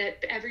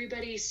that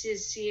everybody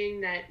is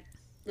seeing that,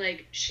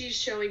 like, she's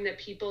showing that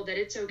people that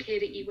it's okay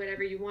to eat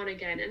whatever you want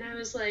again. And I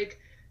was like,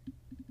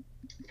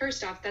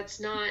 first off, that's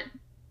not,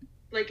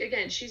 like,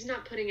 again, she's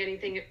not putting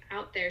anything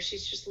out there.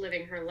 She's just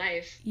living her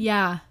life.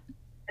 Yeah.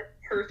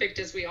 Perfect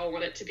as we all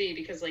want it to be,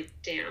 because like,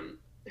 damn,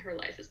 her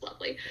life is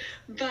lovely.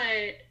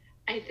 But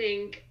I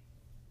think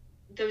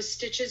those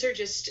stitches are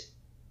just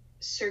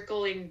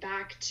circling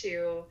back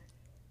to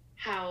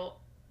how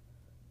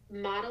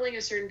modeling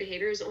a certain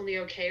behavior is only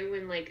okay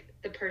when like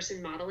the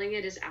person modeling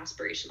it is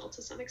aspirational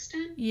to some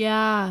extent.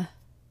 Yeah.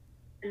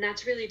 And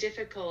that's really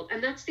difficult.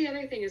 And that's the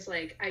other thing is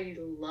like, I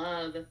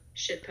love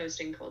shit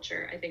posting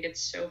culture. I think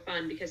it's so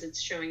fun because it's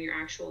showing your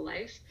actual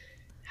life.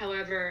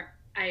 However,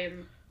 I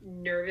am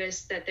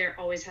nervous that there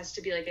always has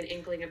to be like an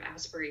inkling of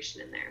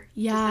aspiration in there.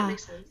 Yeah. Does that make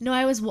sense? No,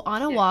 I was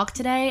on a walk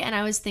today and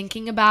I was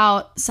thinking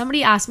about,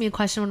 somebody asked me a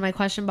question, one of my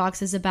question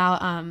boxes,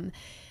 about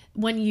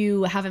when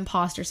you have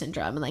imposter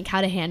syndrome and like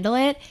how to handle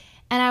it.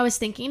 And I was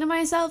thinking to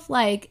myself,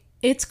 like,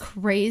 it's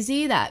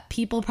crazy that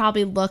people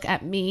probably look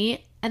at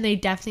me and they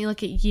definitely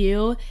look at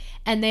you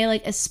and they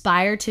like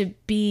aspire to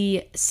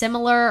be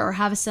similar or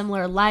have a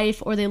similar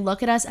life, or they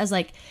look at us as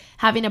like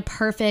having a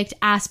perfect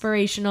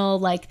aspirational,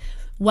 like,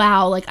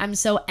 wow, like I'm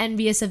so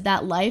envious of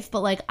that life.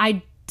 But like,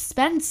 I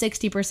spend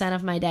 60%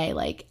 of my day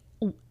like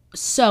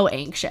so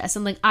anxious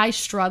and like I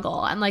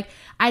struggle, and like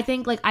I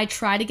think like I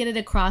try to get it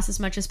across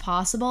as much as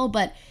possible,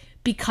 but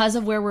because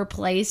of where we're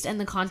placed and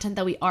the content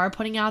that we are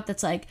putting out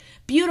that's like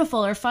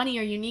beautiful or funny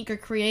or unique or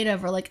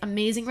creative or like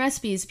amazing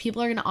recipes,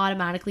 people are going to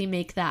automatically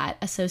make that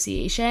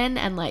association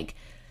and like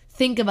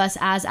think of us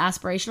as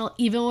aspirational,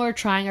 even when we're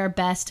trying our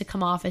best to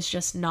come off as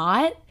just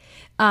not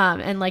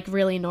and like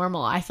really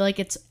normal. I feel like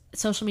it's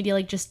social media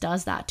like just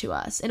does that to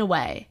us in a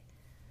way.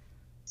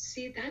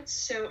 See, that's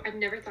so, I've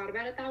never thought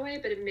about it that way,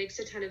 but it makes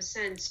a ton of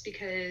sense,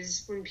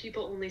 because when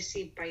people only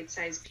see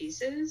bite-sized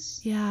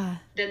pieces, Yeah.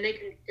 then they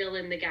can fill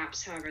in the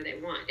gaps however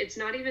they want. It's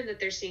not even that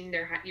they're seeing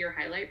your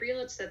highlight reel,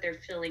 it's that they're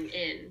filling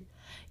in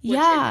what's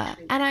Yeah, in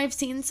between. and I've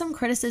seen some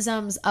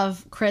criticisms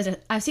of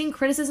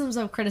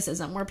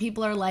criticism where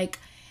people are like,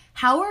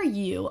 how are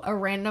you, a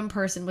random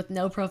person with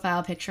no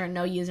profile picture and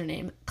no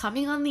username,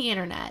 coming on the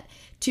internet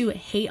to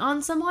hate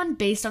on someone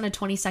based on a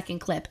 20-second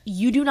clip?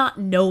 You do not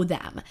know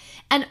them.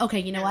 And okay,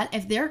 you know what?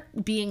 If they're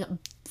being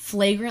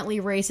flagrantly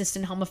racist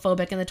and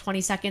homophobic in the 20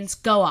 seconds,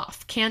 go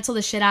off. Cancel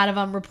the shit out of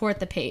them, report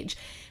the page.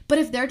 But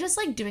if they're just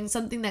like doing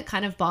something that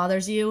kind of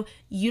bothers you,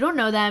 you don't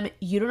know them,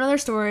 you don't know their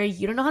story,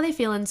 you don't know how they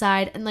feel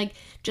inside, and like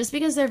just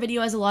because their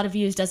video has a lot of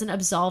views doesn't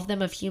absolve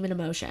them of human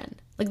emotion.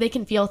 Like they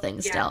can feel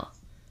things still.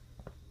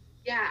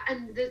 Yeah,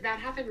 and that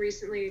happened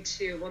recently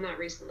to, well, not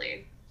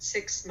recently,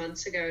 6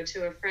 months ago,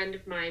 to a friend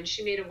of mine.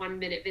 She made a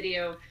 1-minute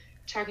video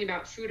talking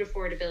about food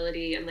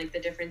affordability and like the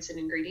difference in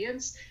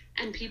ingredients.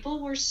 And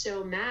people were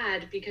so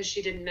mad because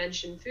she didn't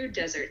mention food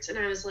deserts. And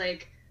I was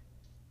like,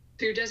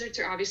 food deserts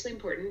are obviously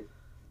important.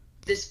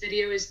 This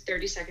video is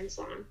 30 seconds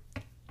long.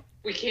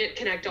 We can't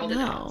connect all the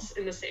dots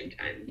in the same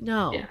time.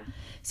 No. Yeah.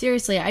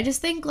 Seriously, I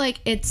just think like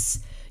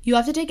you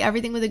have to take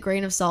everything with a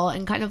grain of salt,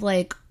 and kind of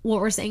like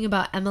what we're saying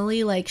about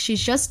Emily, like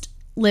she's just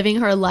living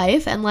her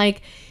life, and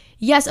like,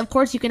 yes, of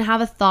course you can have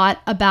a thought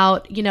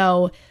about, you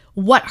know,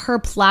 what her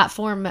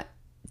platform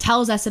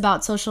tells us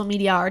about social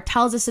media or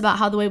tells us about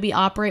how the way we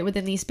operate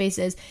within these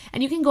spaces.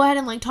 And you can go ahead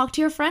and like talk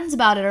to your friends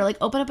about it or like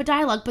open up a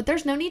dialogue, but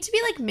there's no need to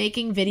be like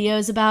making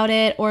videos about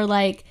it or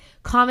like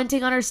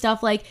commenting on her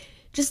stuff. Like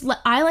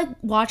I like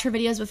watch her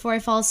videos before I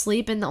fall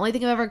asleep, and the only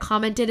thing I've ever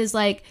commented is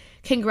like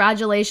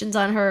congratulations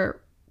on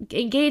her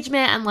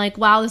engagement and like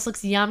wow, this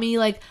looks yummy.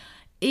 Like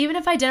even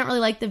if I didn't really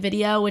like the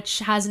video, which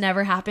has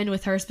never happened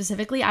with her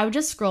specifically, I would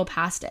just scroll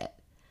past it.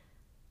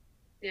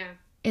 Yeah.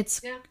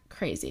 It's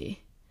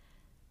crazy.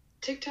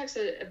 TikTok's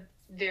a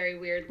very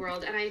weird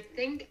world, and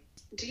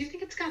do you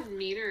think it's gotten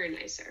meaner or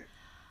nicer?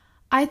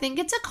 I think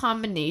it's a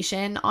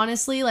combination,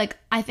 honestly. Like,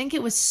 I think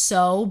it was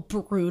so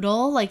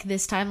brutal, like,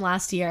 this time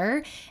last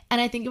year.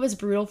 And I think it was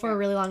brutal for a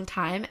really long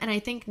time. And I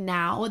think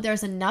now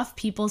there's enough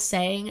people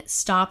saying,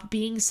 stop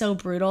being so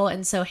brutal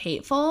and so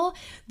hateful,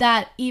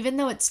 that even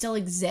though it still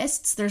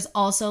exists, there's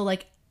also,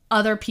 like,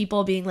 other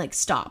people being like,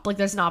 stop. Like,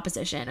 there's an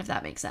opposition, if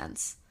that makes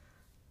sense.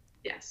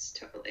 Yes,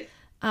 totally.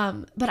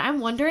 But I'm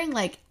wondering,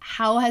 like,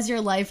 how has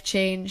your life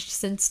changed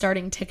since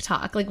starting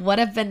TikTok? Like, what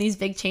have been these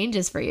big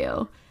changes for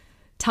you?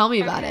 Tell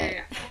me about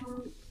it.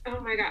 Oh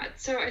my God.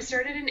 So I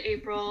started in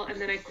April and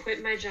then I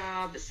quit my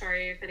job.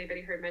 Sorry if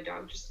anybody heard my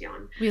dog just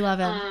yawn. We love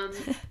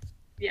him.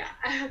 Yeah.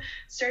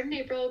 Started in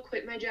April,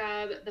 quit my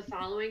job the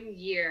following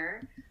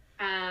year.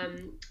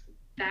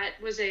 That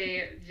was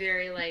a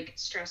very like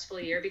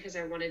stressful year because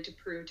I wanted to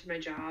prove to my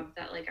job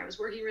that like I was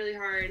working really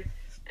hard,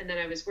 and then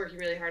I was working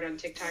really hard on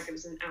TikTok. It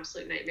was an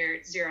absolute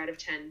nightmare. 0 out of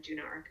 10. Do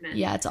not recommend.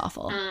 Yeah, it's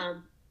awful.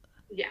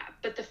 Yeah,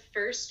 but the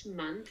first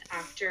month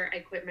after I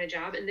quit my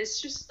job, and this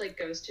just like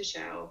goes to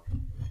show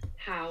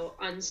how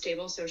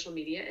unstable social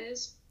media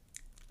is.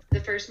 The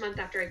first month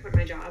after I quit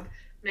my job,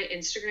 my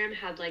Instagram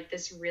had like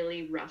this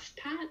really rough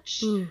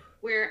patch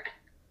where I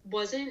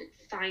wasn't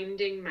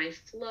finding my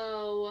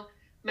flow.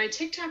 My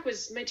TikTok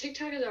has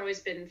always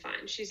been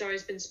fine. She's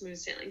always been smooth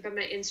sailing, but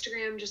my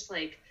Instagram just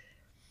like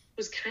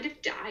was kind of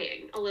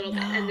dying a little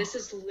bit. And this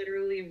is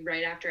literally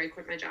right after I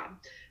quit my job.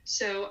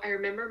 So I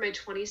remember my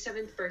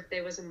 27th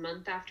birthday was a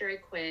month after I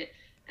quit.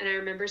 And I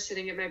remember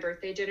sitting at my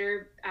birthday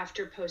dinner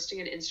after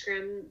posting an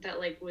Instagram that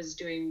like was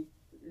doing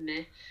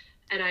meh.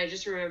 And I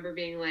just remember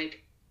being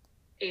like,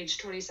 age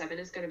 27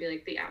 is going to be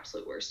like the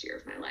absolute worst year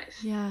of my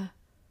life. Yeah.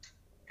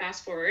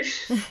 Fast forward.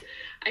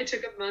 I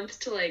took a month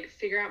to like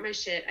figure out my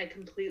shit. I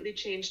completely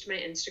changed my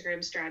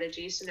Instagram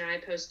strategy. So now I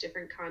post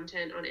different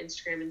content on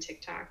Instagram and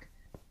TikTok,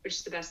 which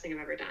is the best thing I've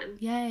ever done.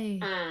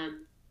 Yay.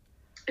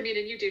 I mean,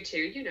 and you do too,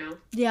 you know.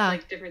 Yeah.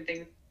 Like different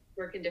things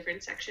work in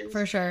different sections.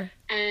 For sure.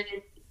 And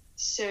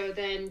so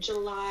then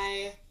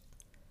July,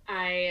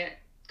 I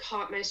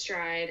caught my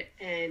stride,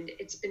 and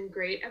it's been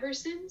great ever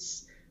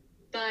since.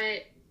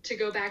 But to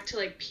go back to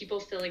like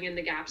people filling in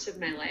the gaps of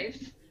my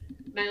life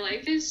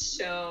is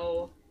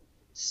so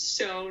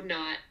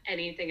not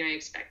anything I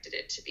expected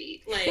it to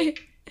be.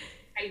 Like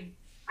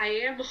I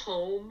am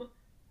home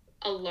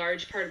a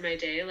large part of my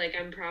day. Like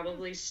I'm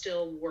probably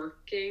still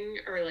working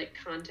or like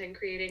content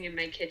creating in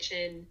my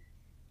kitchen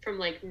from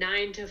like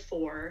 9 to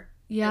 4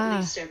 at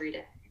least every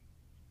day.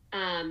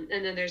 And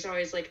then there's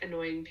always like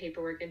annoying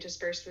paperwork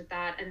interspersed with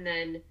that. And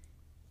then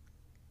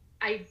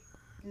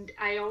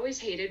I always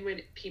hated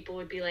when people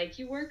would be like,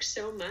 you work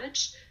so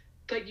much,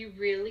 but you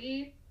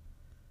really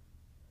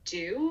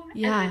do?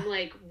 Yeah. And I'm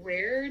like,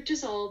 where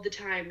does all the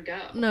time go?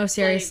 No,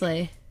 seriously.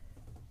 Like,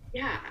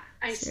 yeah.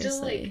 I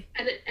still like,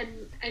 and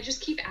I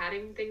just keep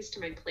adding things to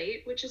my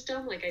plate, which is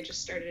dumb. Like I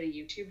just started a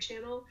YouTube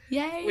channel.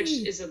 Yay. Which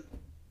is and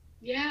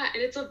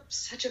it's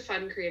such a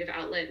fun creative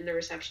outlet, and the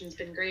reception's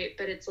been great,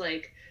 but it's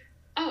like,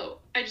 oh,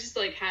 I just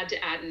like had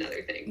to add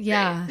another thing.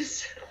 Yeah. Right?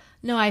 So,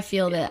 no, I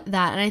feel that. And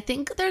I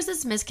think there's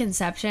this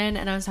misconception,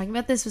 and I was talking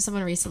about this with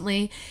someone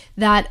recently,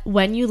 that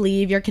when you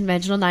leave your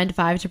conventional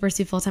 9-to-5 to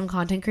pursue full-time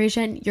content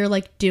creation, you're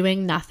like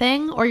doing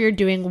nothing or you're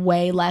doing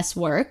way less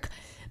work.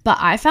 But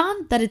I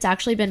found that it's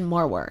actually been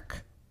more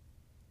work.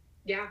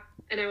 Yeah,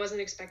 and I wasn't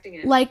expecting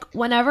it. Like,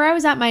 whenever I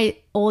was at my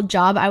old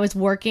job, I was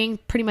working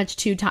pretty much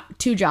two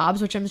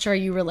jobs, which I'm sure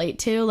you relate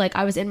to. Like,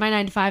 I was in my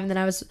 9-to-5, and then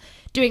I was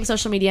doing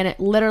social media, and it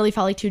literally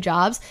felt like 2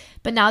 jobs.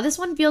 But now this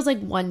one feels like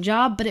 1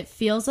 job, but it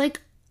feels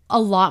like a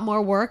lot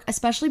more work,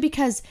 especially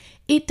because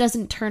it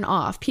doesn't turn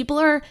off. People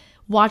are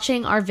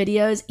watching our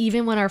videos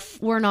even when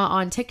we're not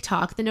on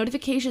TikTok. The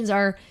notifications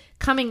are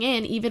coming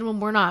in even when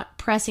we're not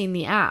pressing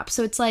the app.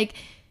 So it's like,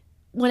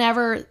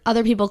 whenever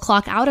other people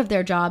clock out of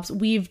their jobs,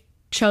 we've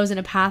chosen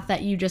a path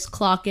that you just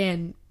clock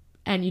in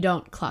and you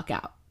don't clock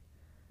out.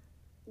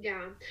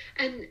 Yeah.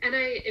 And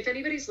if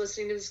anybody's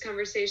listening to this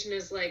conversation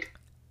is like,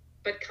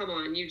 but come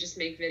on, you just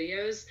make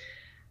videos.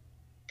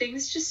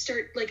 Things just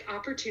start, like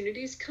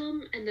opportunities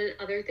come and then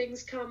other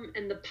things come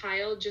and the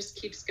pile just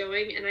keeps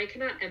going. And I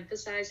cannot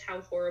emphasize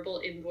how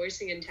horrible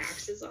invoicing and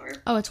taxes are.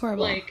 Oh, it's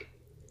horrible. Like,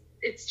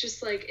 it's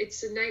just like,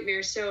 it's a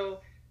nightmare. So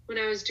when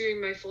I was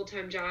doing my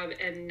full-time job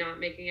and not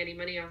making any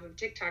money off of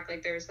TikTok,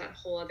 like there was that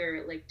whole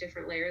other like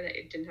different layer that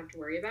I didn't have to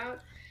worry about.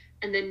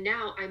 And then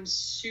now I'm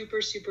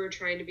super, super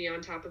trying to be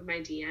on top of my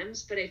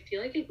DMs, but I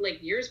feel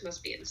like yours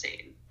must be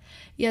insane.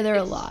 Yeah, they're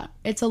a lot.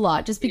 It's a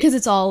lot just because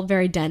it's all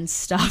very dense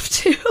stuff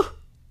too.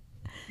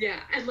 Yeah,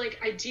 and like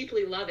I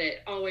deeply love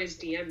it. Always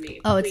DM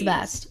me, Oh, it's the please.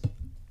 best.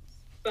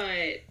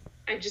 But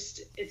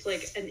it's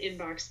like an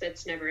inbox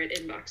that's never at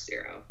inbox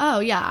zero. Oh,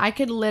 yeah. I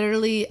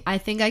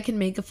think I can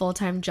make a full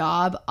time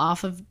job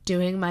off of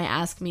doing my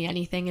Ask Me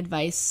Anything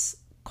advice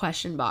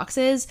question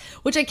boxes,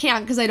 which I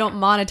can't because I don't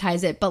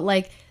monetize it, but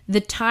like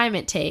the time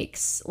it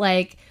takes,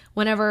 like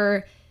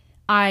whenever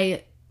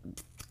I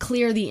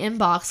clear the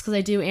inbox because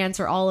I do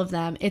answer all of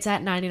them, it's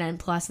at 99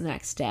 plus the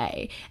next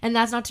day. And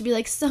that's not to be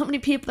like so many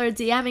people are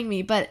DMing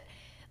me, but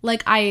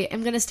like I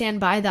am going to stand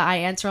by that I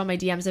answer all my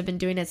DMs. I've been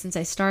doing it since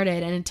I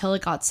started, and until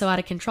it got so out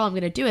of control, I'm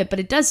going to do it, but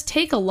it does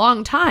take a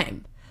long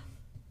time.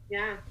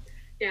 Yeah.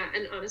 Yeah,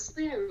 and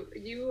honestly,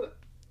 you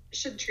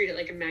should treat it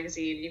like a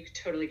magazine. You could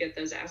totally get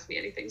those Ask Me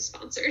Anything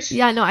sponsored.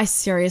 Yeah, no, I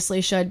seriously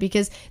should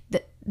because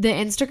the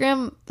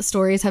Instagram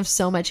stories have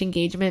so much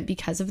engagement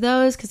because of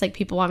those, because like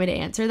people want me to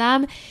answer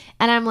them,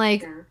 and I'm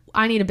like, Yeah.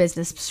 I need a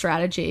business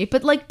strategy.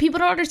 But like people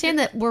don't understand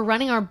that we're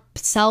running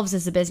ourselves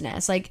as a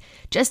business. Like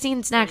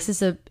Justine Snacks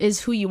is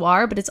who you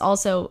are, but it's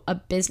also a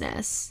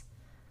business.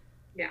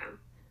 Yeah.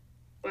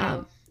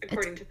 Well,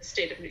 according to the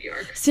state of New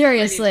York.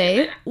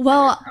 Seriously.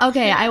 Well,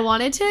 okay, Yeah. I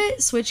wanted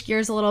to switch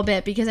gears a little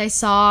bit because I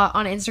saw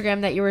on Instagram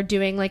that you were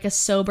doing like a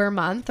sober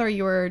month, or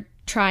you were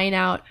trying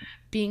out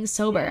being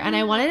sober. And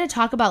I wanted to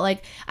talk about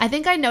like I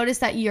think I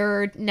noticed that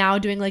you're now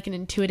doing like an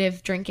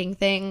intuitive drinking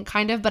thing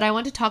kind of, but I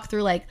want to talk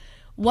through like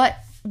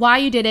why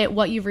you did it,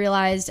 what you've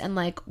realized, and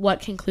like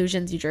what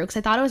conclusions you drew, because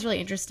I thought it was really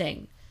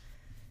interesting.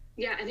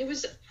 Yeah, and it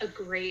was a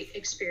great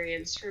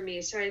experience for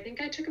me. So I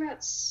think I took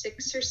about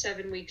 6 or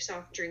 7 weeks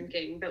off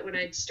drinking, but when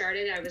I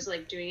started, I was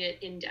like doing it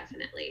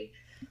indefinitely.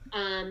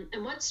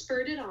 And what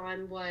spurred it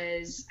on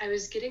was I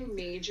was getting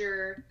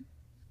major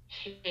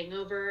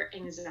hangover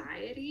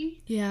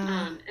anxiety,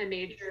 Yeah. a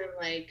major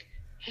like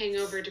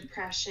hangover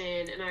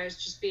depression, and I was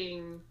just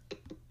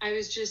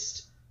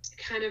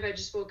I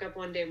just woke up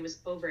one day and was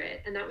over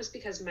it, and that was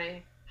because of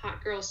my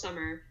hot girl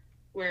summer,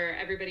 where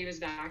everybody was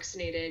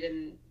vaccinated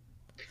and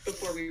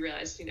before we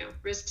realized,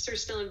 risks are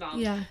still involved.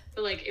 Yeah.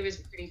 But like it was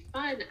pretty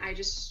fun. I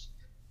just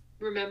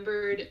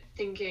remembered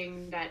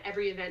thinking that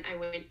every event I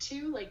went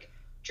to, like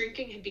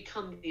drinking had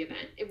become the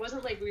event. It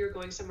wasn't like we were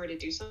going somewhere to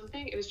do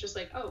something. It was just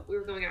like, oh, we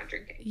were going out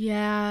drinking.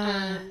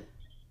 Yeah.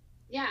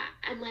 Yeah,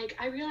 and like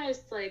I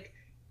realized like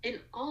in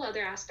all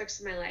other aspects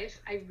of my life,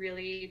 I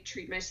really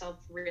treat myself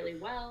really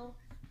well.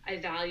 I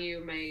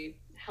value my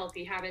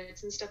healthy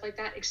habits and stuff like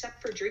that,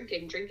 except for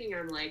drinking. Drinking,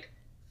 I'm like,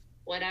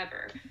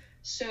 whatever.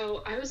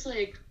 So I was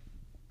like,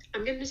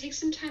 I'm going to take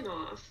some time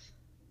off,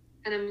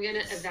 and I'm going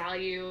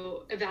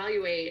to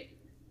evaluate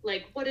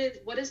like what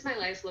does my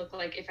life look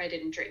like if I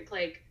didn't drink?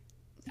 Like,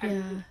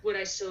 Yeah. would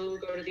I still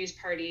go to these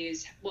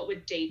parties? What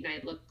would date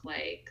night look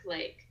like?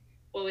 Like,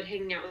 what would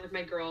hanging out with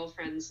my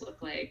girlfriends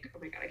look like? Oh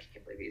my God, I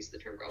can't believe I used the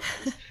term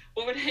girlfriends.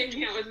 What would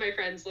hanging out with my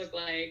friends look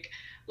like?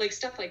 Like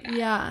stuff like that.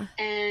 Yeah.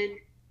 And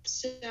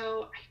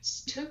so I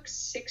took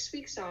 6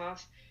 weeks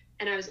off,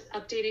 and I was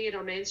updating it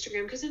on my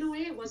Instagram because in a way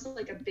it wasn't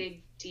like a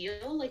big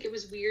deal. Like it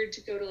was weird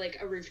to go to like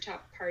a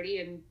rooftop party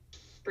and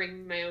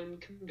bring my own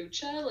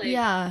kombucha. Like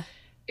Yeah.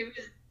 it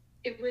was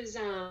it was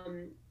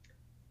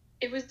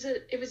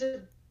it was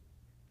a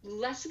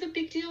less of a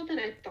big deal than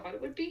I thought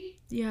it would be,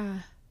 Yeah.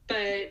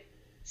 but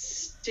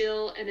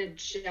still an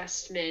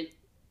adjustment.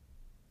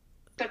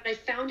 But I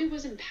found it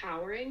was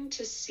empowering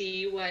to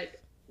see what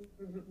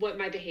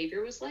my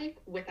behavior was like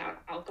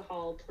without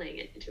alcohol playing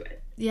into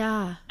it.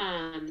 Yeah.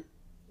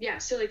 Yeah,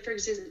 so like for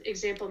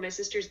example, my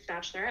sister's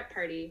bachelorette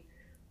party,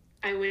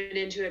 I went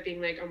into it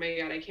being like, oh my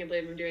God, I can't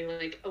believe I'm doing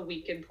like a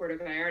week in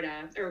Puerto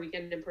Vallarta or a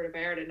weekend in Puerto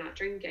Vallarta not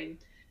drinking.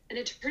 And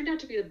it turned out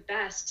to be the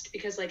best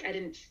because like I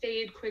didn't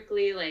fade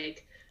quickly.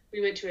 Like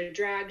we went to a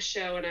drag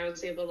show and I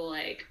was able to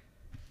like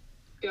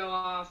go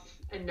off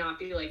and not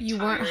be like You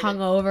tired. weren't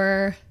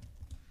hungover.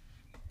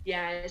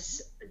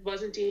 Yes,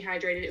 wasn't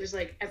dehydrated. It was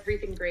like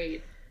everything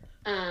great.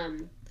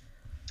 And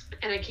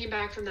I came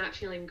back from that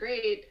feeling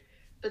great.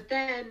 But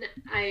then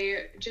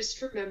I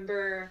just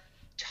remember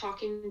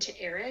talking to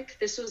Eric.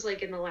 This was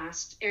like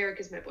Eric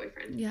is my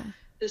boyfriend. Yeah.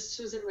 This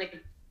was in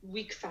like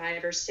week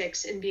 5 or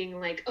 6, and being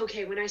like,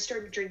 okay, when I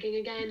start drinking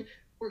again,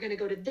 we're going to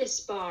go to this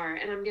bar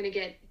and I'm going to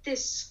get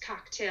this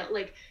cocktail.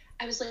 Like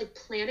I was like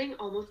planning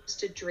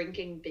almost a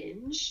drinking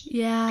binge.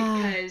 Yeah.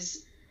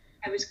 Because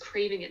I was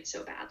craving it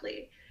so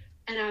badly.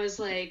 And I was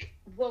like,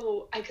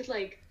 whoa, I could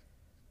like,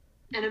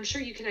 and I'm sure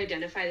you can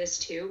identify this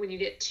too. When you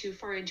get too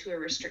far into a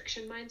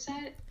restriction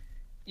mindset,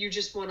 you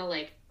just want to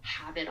like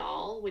have it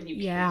all when you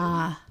can.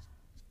 Yeah.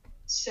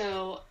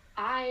 So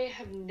I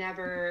have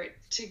never,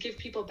 to give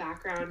people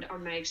background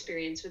on my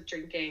experience with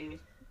drinking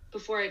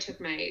before I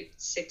took my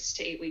 6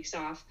 to 8 weeks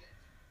off,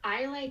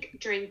 I like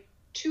drank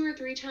 2 or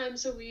 3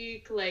 times a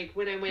week. Like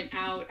when I went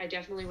out, I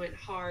definitely went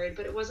hard,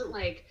 but it wasn't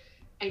like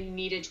I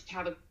needed to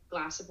have a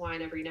glass of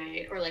wine every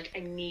night or like I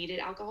needed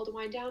alcohol to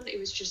wind down. It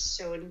was just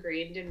so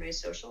ingrained in my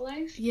social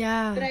life.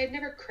 Yeah. But I had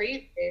never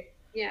craved it.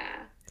 Yeah.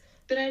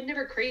 But I had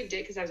never craved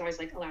it because I was always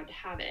like allowed to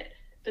have it.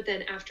 But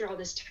then after all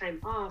this time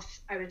off,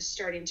 I was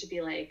starting to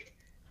be like,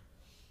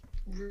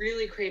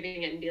 really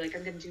craving it and be like,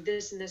 I'm going to do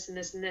this and this and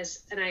this and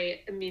this. And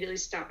I immediately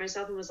stopped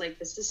myself and was like,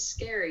 this is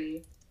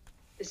scary.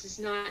 This is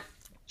not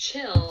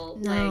chill.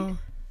 No. Like,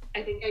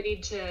 I think I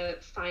need to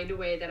find a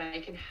way that I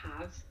can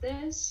have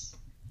this,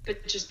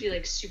 but just be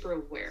like super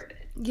aware of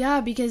it.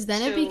 Yeah, because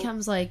then it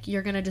becomes like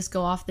you're going to just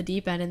go off the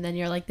deep end and then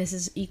you're like, this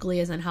is equally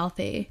as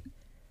unhealthy.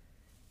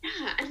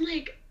 Yeah. And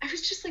like, I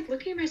was just like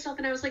looking at myself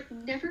and I was like,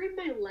 never in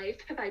my life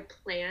have I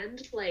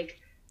planned like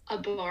a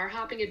bar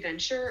hopping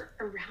adventure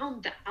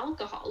around the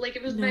alcohol. Like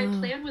it was, my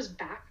plan was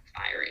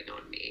backfiring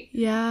on me.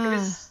 Yeah. It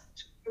was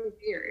so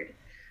weird.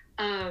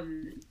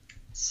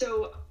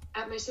 So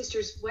at my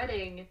sister's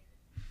wedding,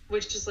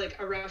 which is like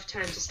a rough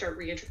time to start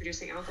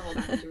reintroducing alcohol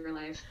back into her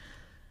life,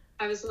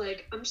 I was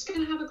like, I'm just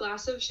gonna have a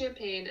glass of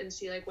champagne and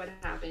see like what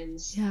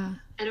happens. Yeah.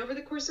 And over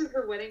the course of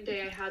her wedding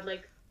day, I had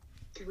like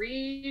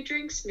 3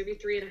 drinks, maybe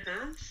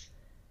 3.5,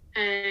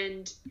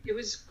 and it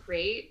was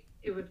great.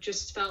 It would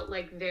just felt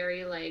like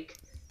very like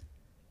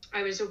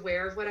I was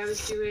aware of what I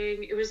was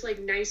doing. It was like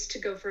nice to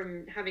go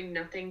from having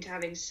nothing to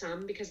having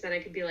some, because then I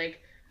could be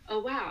like, oh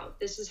wow,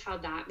 this is how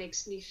that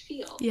makes me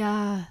feel.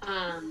 Yeah.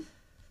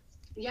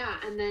 Yeah,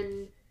 and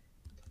then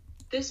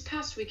this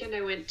past weekend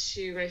I went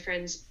to my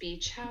friend's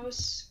beach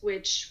house,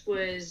 which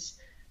was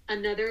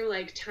another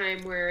like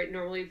time where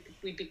normally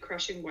we'd be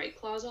crushing White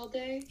Claws all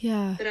day.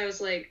 Yeah. But I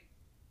was like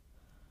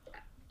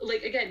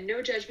again,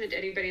 no judgment to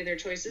anybody and their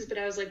choices, but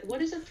I was like, what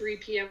does a 3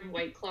 p.m.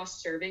 White Claw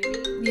serving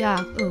mean?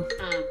 Yeah. Ooh.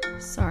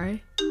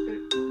 Sorry.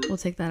 We'll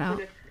take that out.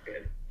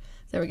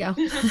 There we go.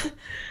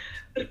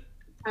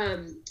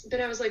 But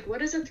I was like,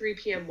 what does a 3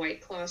 p.m. White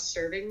Claw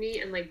serving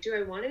me? And like, do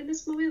I want it in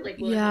this moment? Like,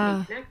 will it help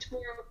me connect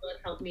more? Will it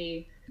help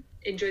me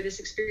enjoy this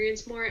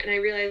experience more? And I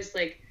realized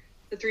like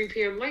the 3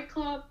 p.m. White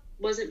Claw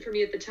wasn't for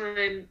me at the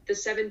time. The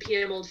 7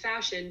 p.m. Old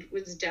Fashioned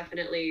was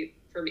definitely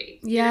for me.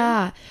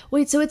 Yeah. You know?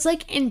 Wait, so it's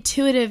like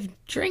intuitive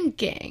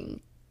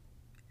drinking.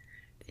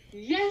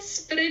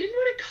 Yes, but I didn't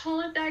want to call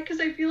it that because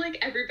I feel like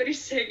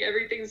everybody's saying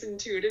everything's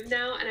intuitive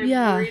now, and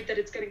I'm worried that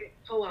it's going to get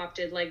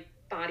co-opted like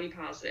body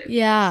positive.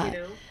 Yeah. You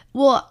know?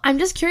 Well, I'm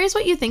just curious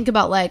what you think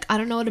about, like, I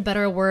don't know what a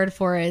better word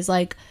for is,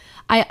 like,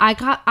 I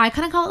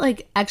kind of call it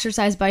like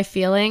exercise by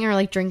feeling, or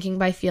like drinking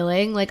by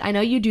feeling. Like, I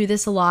know you do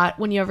this a lot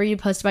whenever you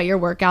post about your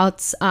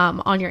workouts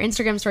on your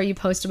Instagram story. You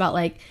post about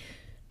like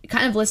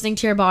kind of listening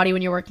to your body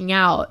when you're working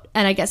out,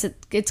 and I guess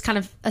it's kind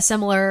of a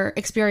similar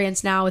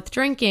experience now with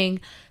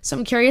drinking. So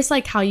I'm curious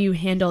like how you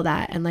handle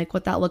that and like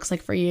what that looks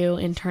like for you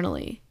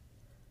internally.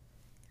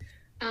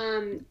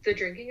 The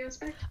drinking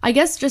aspect? I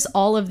guess just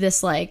all of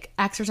this like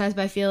exercise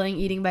by feeling,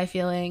 eating by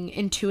feeling,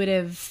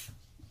 intuitive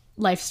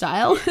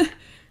lifestyle.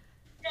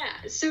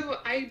 Yeah, so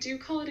I do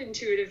call it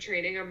intuitive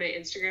training on my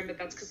Instagram, but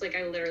that's because like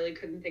I literally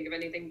couldn't think of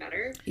anything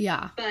better.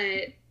 Yeah.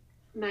 But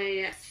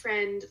my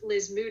friend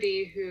Liz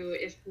Moody, who,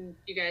 if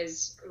you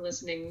guys are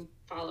listening,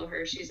 follow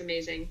her. She's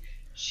amazing.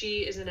 She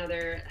is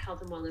another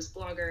health and wellness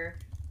blogger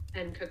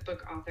and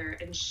cookbook author,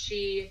 and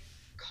she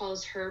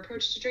calls her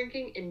approach to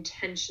drinking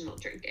intentional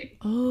drinking.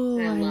 Oh,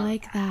 I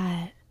like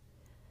that.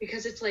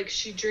 Because it's like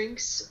she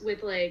drinks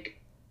with like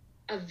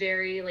a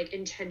very like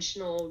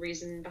intentional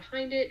reason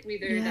behind it,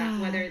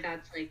 whether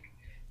that's like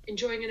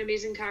enjoying an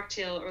amazing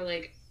cocktail or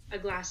like a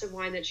glass of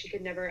wine that she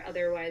could never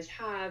otherwise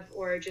have,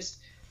 or just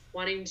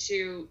wanting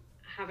to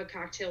have a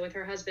cocktail with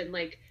her husband.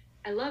 Like,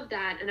 I love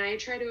that. And I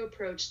try to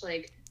approach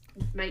like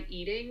my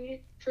eating,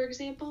 for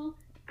example.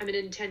 I'm an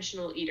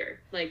intentional eater.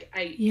 Like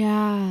you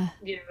know,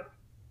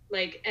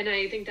 like, and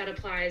I think that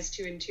applies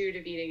to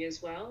intuitive eating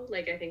as well.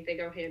 Like, I think they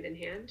go hand in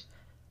hand,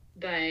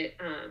 but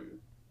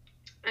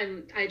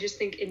I just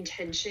think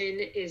intention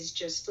is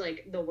just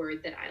like the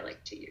word that I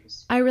like to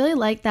use. I really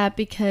like that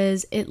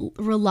because it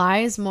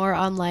relies more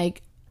on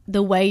like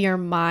the way your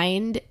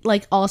mind,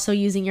 like also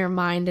using your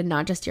mind and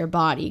not just your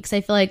body. Because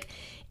I feel like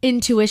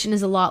intuition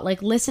is a lot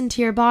like listen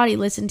to your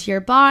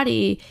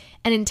body,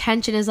 and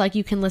intention is like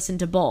you can listen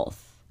to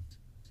both.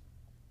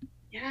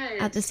 Yeah.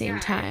 At the same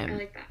time. I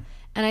like that.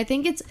 And I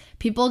think it's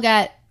people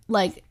get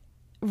like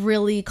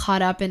really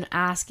caught up in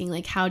asking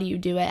like how do you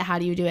do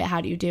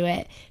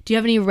it? Do you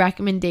have any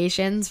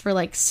recommendations for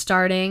like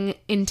starting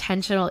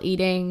intentional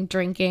eating,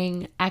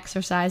 drinking,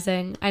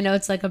 exercising? I know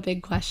it's like a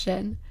big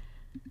question.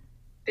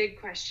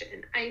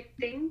 I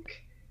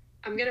think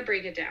I'm gonna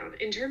break it down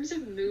in terms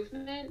of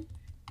movement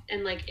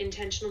and like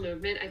intentional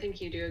movement. I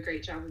think you do a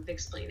great job of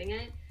explaining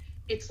it.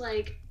 It's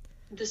like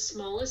the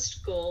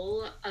smallest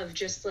goal of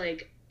just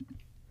like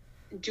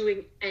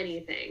doing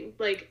anything.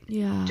 Like,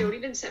 don't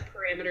even set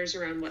parameters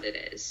around what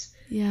it is.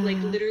 Like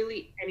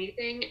literally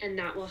anything, and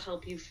that will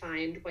help you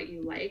find what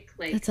you like.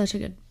 Like, that's such a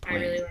good point. I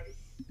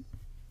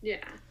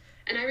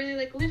really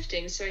like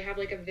lifting, so I have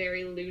like a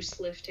very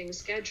loose lifting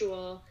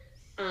schedule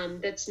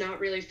that's not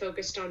really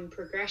focused on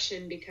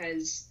progression,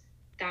 because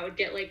that would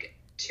get like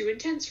too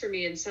intense for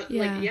me. And so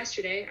like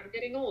yesterday, I'm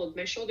getting old,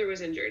 my shoulder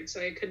was injured,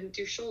 so I couldn't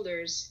do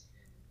shoulders.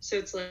 So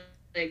it's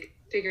like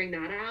figuring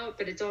that out,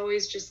 but it's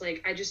always just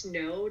like, I just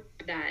know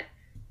that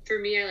for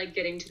me, I like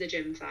getting to the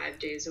gym 5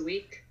 days a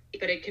week,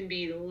 but it can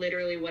be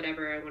literally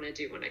whatever I want to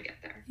do when I get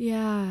there.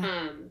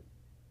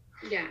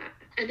 Yeah.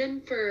 And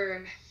then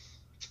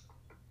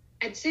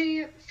I'd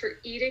say for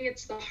eating,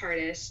 it's the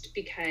hardest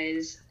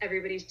because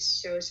everybody's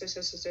so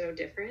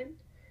different.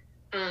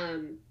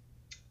 Um,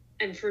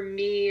 and for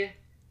me,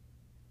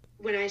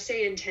 when I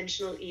say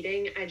intentional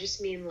eating, I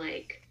just mean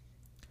like,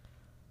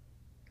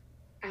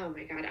 oh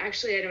my God,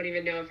 actually, I don't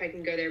even know if I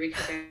can go there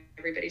because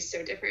everybody's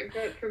so different.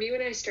 But for me,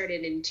 when I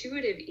started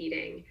intuitive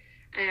eating,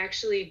 I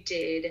actually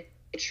did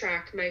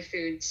track my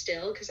food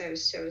still because I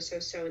was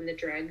so in the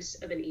dregs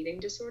of an eating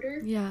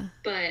disorder. Yeah.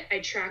 But I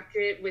tracked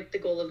it with the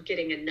goal of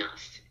getting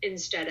enough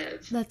instead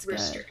of That's good.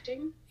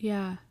 restricting.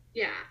 Yeah.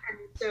 Yeah. And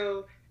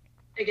so,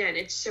 again,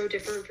 it's so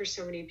different for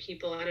so many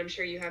people. And I'm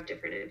sure you have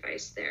different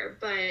advice there.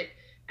 But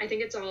I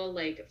think it's all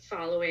like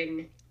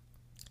following.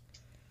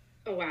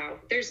 Oh wow,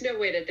 there's no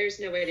way to do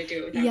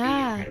it without being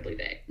Yeah. incredibly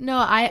big. No,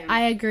 I Yeah.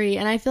 I agree.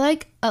 And I feel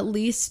like at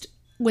least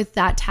with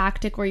that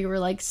tactic where you were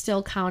like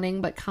still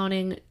counting but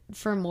counting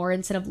for more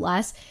instead of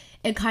less,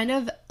 it kind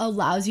of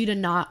allows you to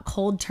not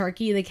cold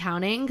turkey the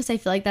counting because I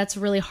feel like that's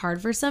really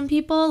hard for some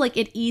people. Like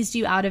it eased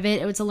you out of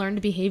it. It was a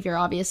learned behavior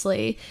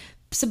obviously.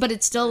 So but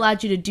it still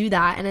allowed you to do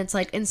that and it's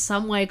like in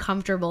some way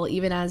comfortable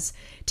even as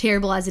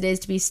terrible as it is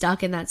to be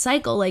stuck in that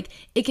cycle. Like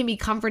it can be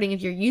comforting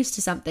if you're used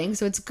to something.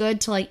 So it's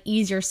good to like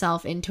ease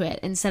yourself into it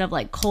instead of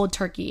like cold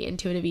turkey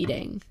intuitive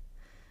eating.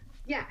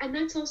 Yeah, and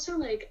that's also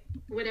like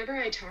whenever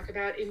I talk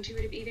about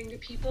intuitive eating to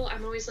people,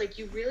 I'm always like,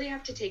 you really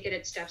have to take it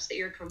at steps that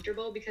you're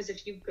comfortable because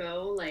if you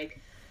go like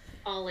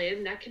all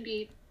in, that can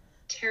be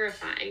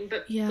terrifying.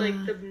 But like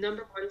Yeah. the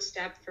number one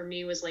step for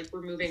me was like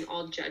removing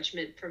all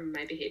judgment from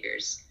my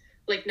behaviors.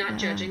 Like not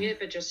judging Yeah. it,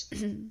 but just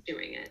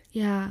doing it.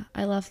 Yeah,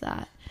 I love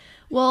that.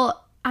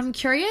 Well, I'm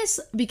curious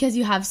because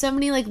you have so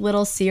many like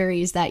little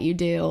series that you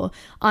do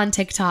on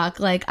TikTok.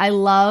 Like I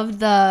love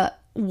the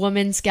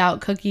Woman Scout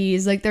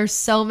cookies. Like there's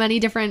so many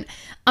different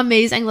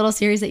amazing little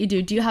series that you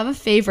do. Do you have a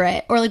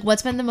favorite or like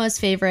what's been the most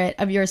favorite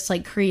of yours to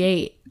like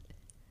create?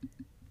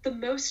 The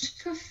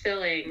most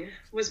fulfilling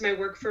was my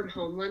work from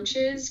home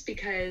lunches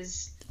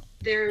because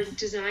they're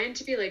designed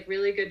to be like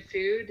really good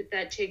food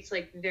that takes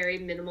like very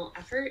minimal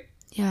effort.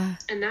 Yeah.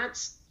 And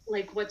that's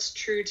like what's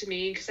true to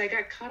me because I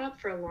got caught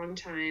up for a long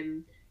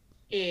time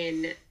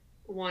in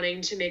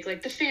wanting to make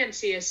like the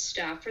fanciest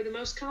stuff or the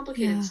most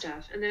complicated Yeah.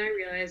 stuff. And then I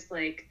realized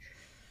like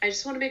I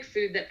just want to make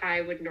food that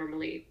I would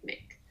normally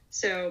make.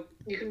 So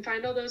you can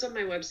find all those on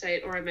my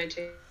website or on my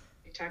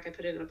TikTok. I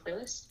put it in a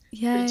playlist.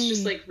 But it's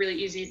just Yay. like really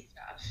easy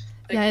stuff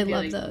Yeah, that I can be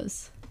love like,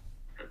 those.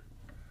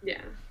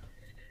 yeah.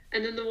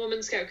 And then the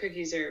Woman Scout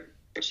cookies are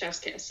chef's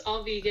kiss,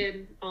 all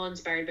vegan, all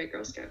inspired by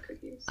Girl Scout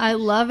cookies. I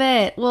love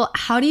it. Well,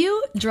 how do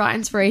you draw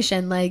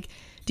inspiration? Like,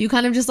 do you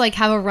kind of just like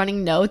have a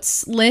running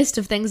notes list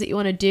of things that you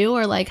want to do,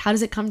 or like how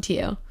does it come to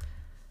you?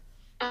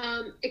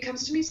 It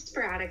comes to me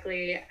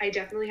sporadically. I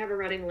definitely have a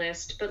running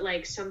list, but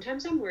like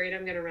sometimes I'm worried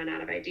I'm gonna run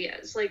out of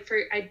ideas. Like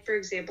for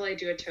example, I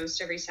do a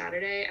toast every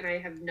Saturday, and I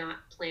have not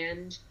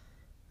planned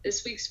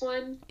this week's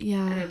one, and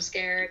Yeah. I'm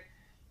scared,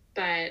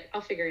 but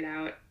I'll figure it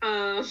out.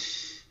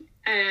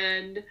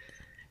 And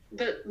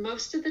but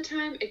most of the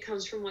time it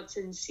comes from what's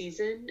in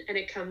season and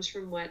it comes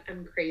from what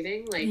I'm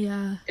craving. Like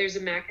Yeah. there's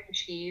a mac and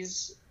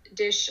cheese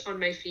dish on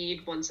my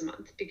feed once a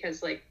month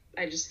because like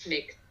I just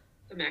make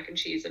a mac and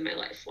cheese in my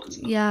life once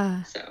a month.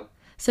 Yeah. So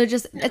So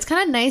just yeah. it's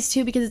kind of nice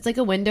too because it's like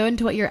a window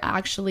into what you're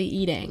actually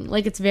eating.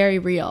 Like it's very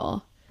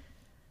real.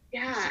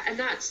 Yeah, and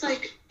that's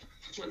like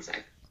one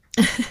sec.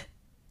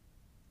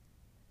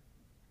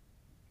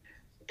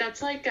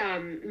 That's like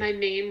my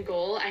main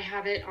goal. I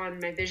have it on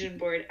my vision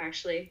board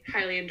actually.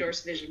 Highly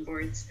endorse vision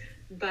boards.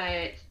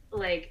 But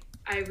like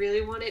I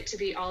really want it to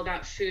be all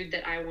about food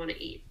that I want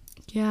to eat,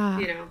 Yeah.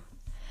 you know.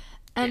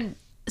 Yeah. And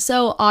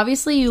so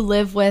obviously you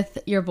live with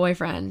your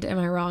boyfriend. Am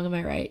I wrong? Am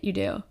I right? You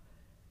do.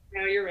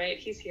 No, you're right.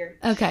 He's here.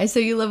 Okay, so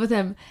you live with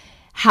him.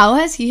 How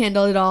has he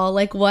handled it all?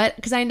 Like what?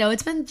 Because I know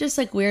it's been just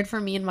like weird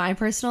for me in my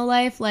personal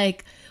life,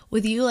 like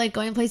with you like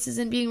going places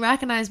and being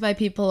recognized by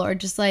people or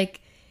just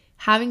like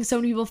having so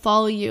many people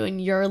follow you in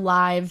your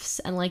lives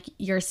and like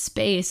your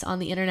space on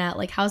the internet.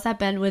 Like how's that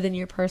been within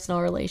your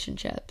personal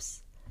relationships?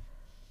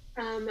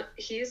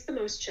 He is the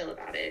most chill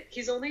about it.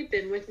 He's only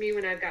been with me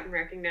when I've gotten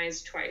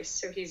recognized twice,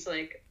 so he's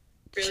like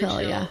really Chill,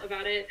 chill yeah.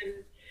 about it, and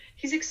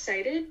he's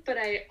excited. But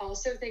I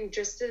also think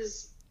just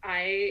as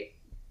I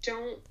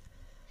don't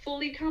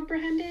fully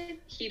comprehend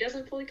it, he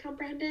doesn't fully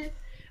comprehend it.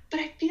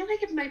 But I feel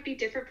like it might be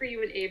different for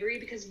you and Avery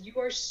because you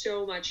are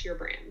so much your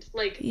brand.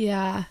 Like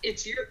Yeah.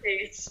 it's your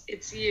face,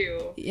 it's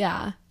you.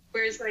 Yeah.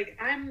 Whereas like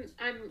I'm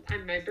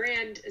my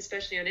brand,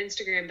 especially on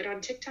Instagram, but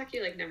on TikTok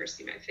you like never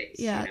see my face,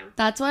 you Yeah, know?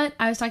 that's what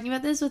I was talking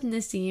about this with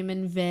Nassim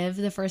and Viv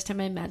the first time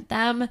I met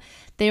them.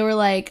 They were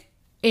like,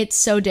 it's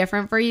so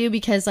different for you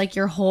because like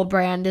your whole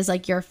brand is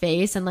like your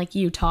face and like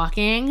you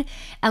talking,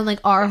 and like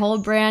our whole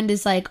Yes. brand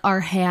is like our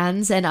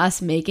hands and us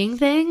making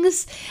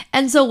things.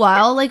 And so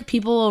while like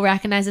people will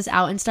recognize us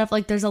out and stuff,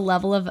 like there's a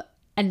level of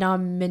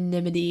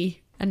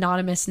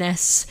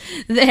anonymousness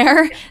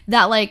there Yeah.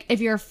 that like if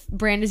your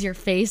brand is your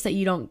face that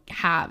you don't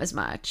have as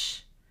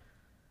much.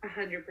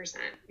 100%.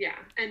 Yeah.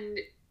 And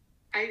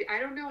I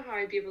don't know how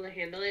I'd be able to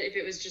handle it if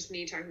it was just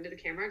me talking to the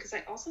camera, because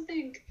I also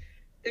think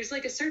there's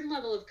like a certain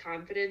level of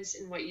confidence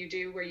in what you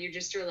do where you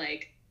just are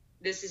like,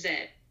 this is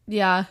it.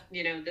 Yeah.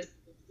 You know, this is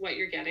what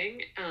you're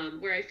getting.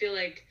 Where I feel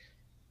like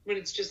when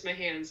it's just my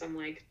hands, I'm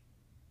like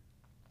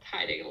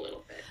hiding a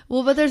little bit.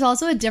 Well, but there's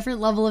also a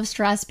different level of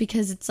stress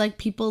because it's like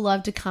people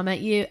love to come at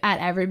you at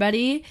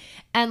everybody,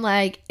 and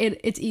like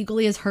it's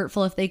equally as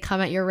hurtful if they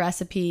come at your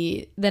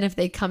recipe than if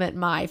they come at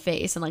my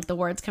face and like the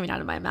words coming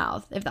out of my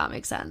mouth, if that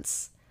makes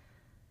sense.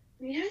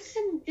 Yes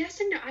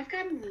and no. I've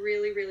gotten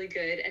really, really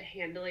good at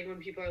handling when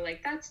people are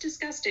like, that's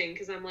disgusting,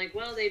 because I'm like,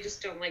 well, they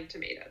just don't like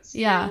tomatoes.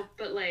 Yeah. You know?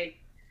 But like,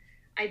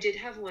 I did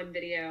have one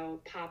video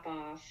pop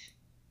off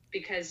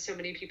because so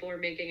many people were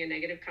making a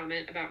negative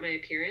comment about my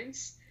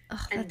appearance. Ugh,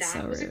 And that's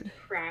that so was rude.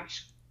 a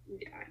crash.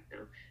 Yeah, I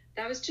know.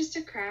 That was just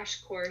a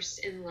crash course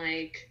in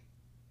like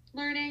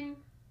learning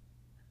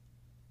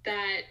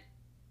that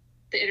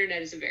the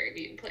internet is a very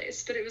mean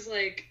place. But it was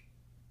like,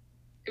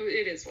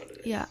 it is what it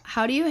is. Yeah.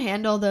 How do you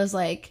handle those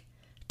like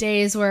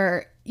days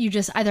where you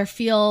just either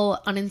feel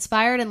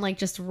uninspired and like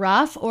just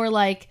rough, or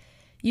like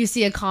you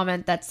see a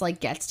comment that's like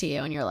gets to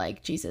you and you're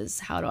like, Jesus,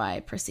 how do I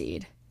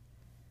proceed?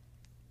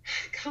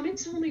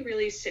 Comments only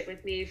really sit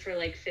with me for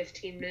like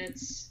 15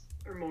 minutes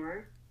or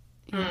more.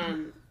 Yeah.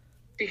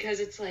 Because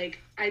it's like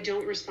I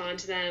don't respond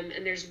to them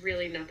and there's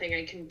really nothing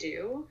I can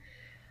do.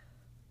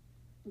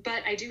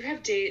 But I do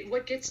have days.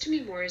 What gets to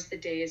me more is the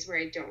days where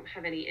I don't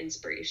have any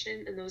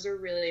inspiration, and those are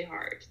really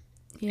hard.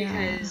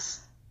 Yeah.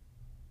 Because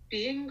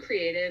being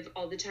creative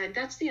all the time,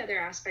 that's the other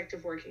aspect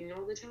of working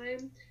all the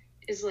time,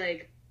 is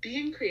like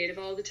being creative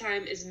all the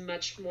time is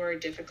much more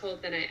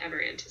difficult than I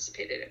ever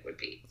anticipated it would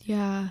be.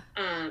 Yeah.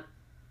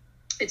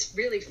 It's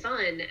really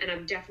fun, and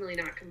I'm definitely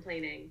not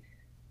complaining,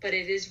 but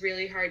it is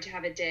really hard to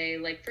have a day.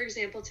 Like, for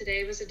example,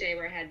 today was a day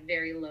where I had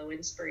very low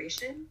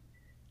inspiration.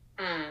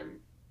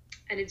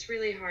 And it's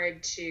really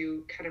hard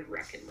to kind of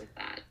reckon with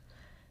that.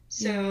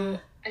 So Yeah.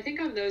 I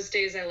think on those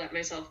days I let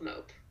myself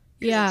mope.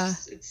 Yeah.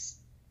 It's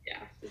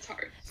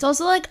hard. It's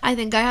also like, I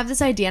think I have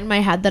this idea in my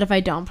head that if I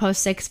don't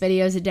post 6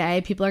 videos a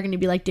day, people are going to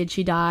be like, did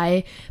she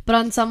die? But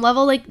on some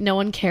level, like, no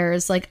one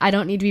cares. Like, I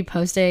don't need to be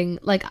posting,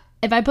 like,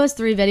 if I post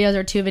 3 videos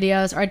or 2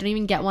 videos, or I don't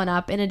even get one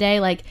up in a day,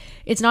 like,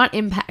 it's not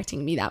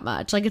impacting me that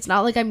much. Like, it's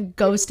not like I'm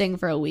ghosting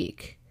for a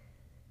week.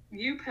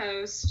 You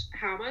post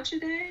how much a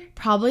day?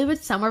 Probably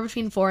with somewhere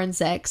between 4 and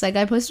 6. Like,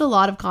 I post a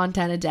lot of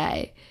content a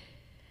day.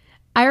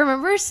 I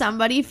remember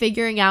somebody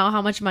figuring out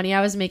how much money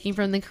I was making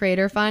from the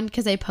creator fund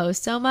because I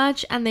post so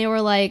much, and they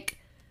were like,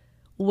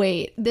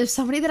 wait, there's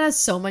somebody that has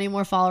so many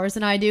more followers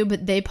than I do,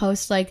 but they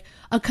post like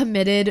a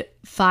committed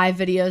 5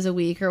 videos a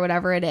week or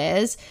whatever it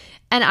is.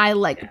 And I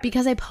like,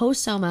 because I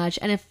post so much,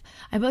 and if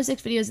I post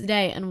 6 videos a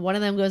day and one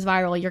of them goes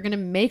viral, you're going to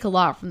make a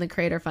lot from the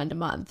creator fund a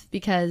month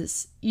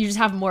because you just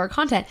have more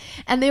content.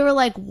 And they were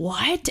like,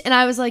 what? And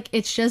I was like,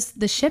 it's just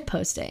the shit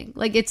posting.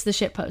 Like, it's the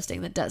shit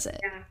posting that does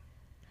it.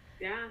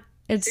 Yeah.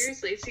 It's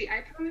seriously. See,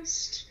 I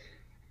post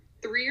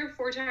 3 or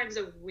 4 times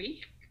a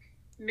week,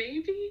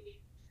 maybe.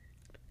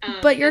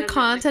 But your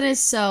content is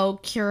so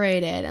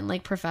curated and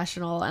like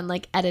professional and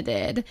like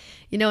edited.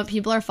 You know,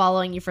 people are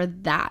following you for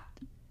that.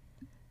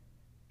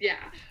 Yeah.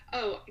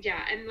 Oh,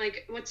 yeah. And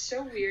like what's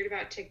so weird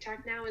about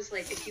TikTok now is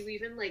like if you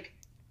even like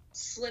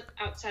slip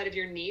outside of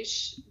your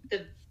niche,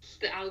 the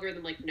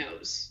algorithm like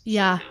knows.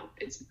 Yeah. Somehow.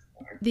 It's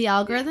bizarre. The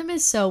algorithm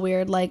is so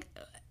weird. Like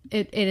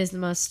it is the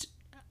most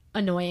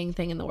annoying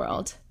thing in the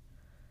world.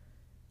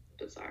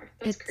 Bizarre.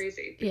 That's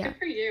crazy. But yeah. Good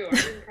for you.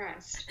 I'm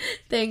impressed.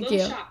 Thank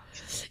you.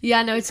 Shocked.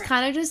 Yeah, no, it's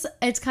kind of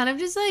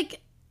just like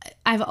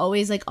I've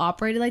always like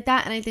operated like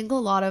that, and I think a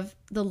lot of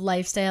the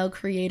lifestyle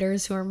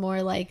creators who are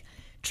more like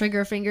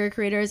trigger finger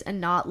creators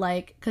and not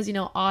like, because you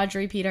know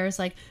Audrey Peters,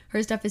 like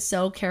her stuff is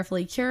so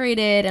carefully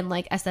curated and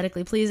like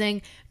aesthetically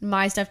pleasing.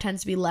 My stuff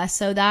tends to be less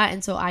so that,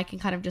 and so I can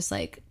kind of just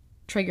like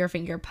trigger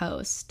finger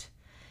post.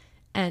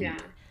 And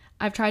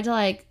I've tried to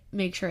like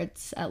make sure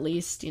it's at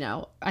least, you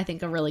know, I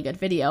think a really good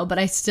video, but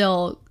I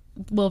still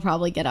will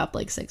probably get up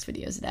like 6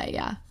 videos a day.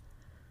 Yeah.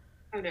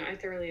 Oh no, I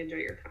thoroughly enjoy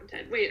your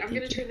content. Wait, I'm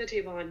going to turn the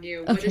table on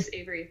you. Okay. What does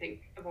Avery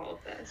think of all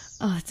of this?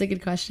 Oh, that's a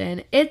good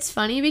question. It's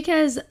funny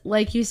because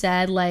like you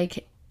said,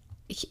 like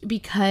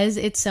because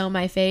it's so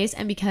my face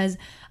and because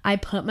I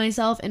put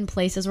myself in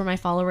places where my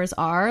followers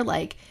are,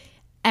 like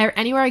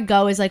anywhere I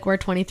go is like where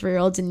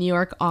 23-year-olds in New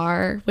York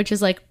are, which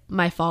is like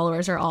my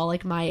followers are all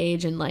like my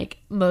age and like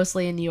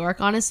mostly in New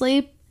York,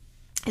 honestly.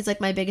 It's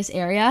like my biggest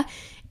area.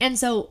 And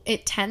so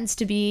it tends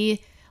to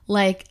be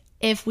like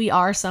if we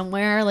are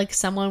somewhere, like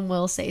someone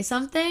will say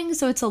something.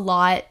 So it's a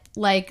lot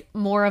like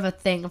more of a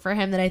thing for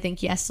him that I think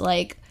he has to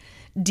like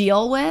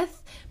deal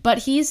with. But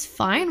he's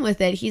fine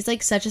with it. He's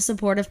like such a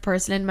supportive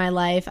person in my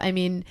life. I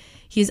mean,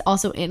 he's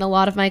also in a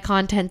lot of my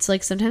content. So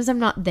like sometimes I'm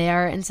not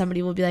there and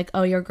somebody will be like,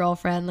 oh, your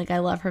girlfriend, like I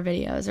love her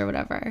videos or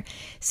whatever.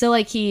 So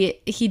like he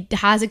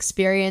has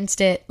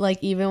experienced it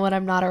like even when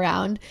I'm not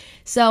around.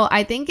 So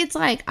I think it's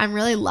like I'm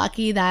really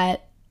lucky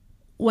that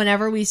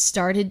whenever we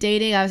started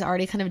dating, I was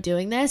already kind of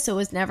doing this. So it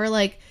was never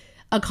like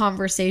a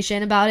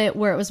conversation about it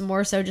where it was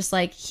more so just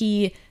like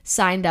he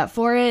signed up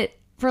for it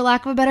for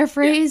lack of a better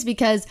phrase,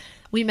 because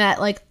we met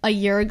like a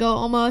year ago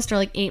almost, or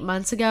like 8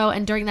 months ago.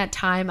 And during that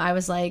time, I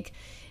was like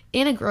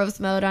in a growth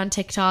mode on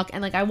TikTok,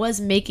 and like I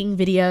was making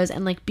videos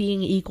and like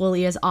being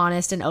equally as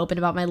honest and open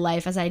about my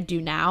life as I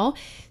do now.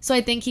 So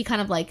I think he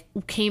kind of like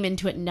came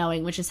into it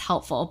knowing, which is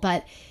helpful.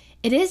 But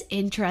it is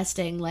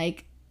interesting,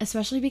 like,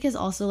 especially because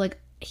also like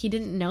he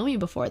didn't know me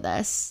before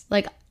this.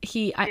 Like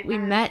we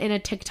met in a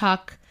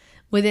TikTok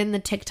within the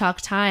TikTok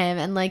time,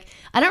 and like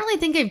I don't really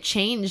think I've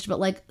changed, but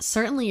like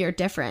certainly you're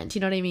different.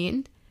 You know what I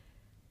mean?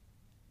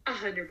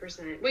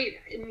 100%. Wait,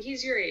 and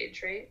he's your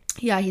age, right?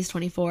 Yeah, he's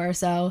 24,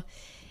 so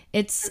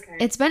it's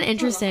been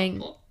interesting.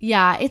 Helpful.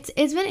 Yeah, it's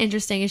been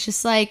interesting. It's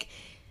just like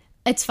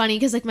it's funny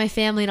because like my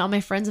family and all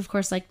my friends, of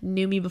course, like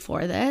knew me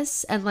before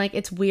this, and like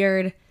it's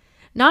weird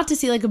not to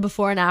see like a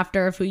before and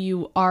after of who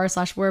you are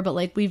 / were, but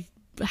like we've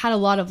had a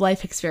lot of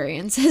life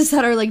experiences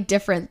that are like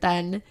different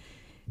than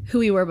who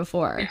we were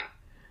before. Yeah.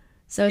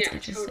 So it's Yeah,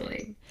 interesting.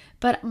 totally.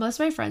 But most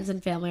of my friends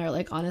and family are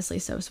like honestly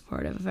so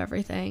supportive of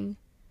everything,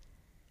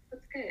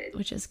 That's good.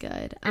 which is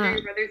good. And my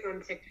brother's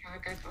on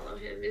TikTok. I follow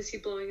him. Is he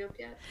blowing up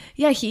yet?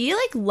 Yeah, he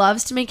like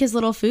loves to make his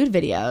little food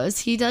videos.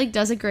 He like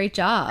does a great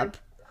job.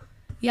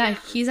 Yeah,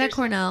 he's at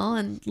Cornell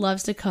and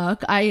loves to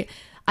cook. I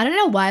don't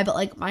know why, but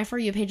like my For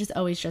You page is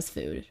always just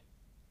food.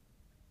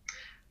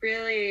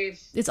 Really?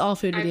 It's all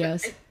food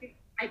videos.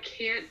 I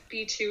can't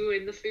be too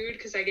in the food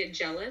because I get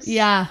jealous.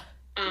 Yeah.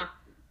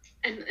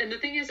 And the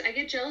thing is, I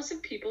get jealous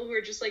of people who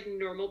are just like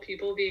normal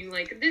people being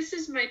like, this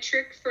is my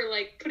trick for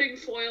like putting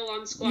foil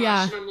on squash.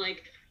 Yeah. And I'm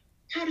like,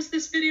 how does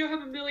this video have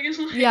 1 million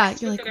likes? Yeah,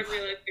 But you're then like, I'm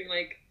realizing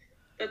like,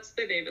 that's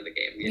the name of the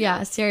game. Yeah,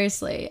 know?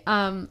 seriously.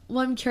 Well,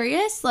 I'm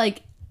curious,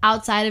 like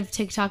outside of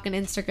TikTok and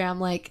Instagram,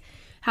 like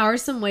how are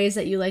some ways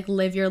that you like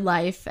live your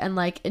life and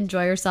like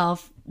enjoy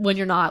yourself when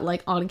you're not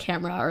like on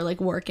camera or like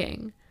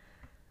working?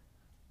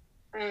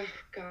 Oh,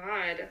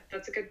 God,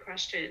 that's a good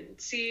question.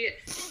 See,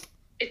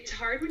 it's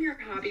hard when your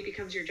hobby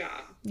becomes your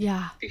job.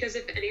 Yeah. Because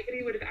if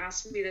anybody would have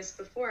asked me this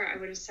before, I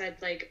would have said,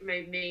 like,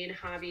 my main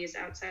hobbies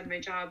outside my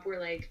job were,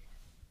 like,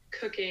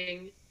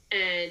 cooking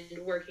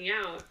and working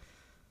out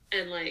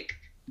and, like,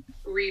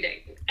 reading.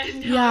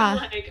 And now I'm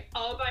like,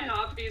 all my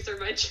hobbies are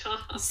my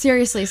job.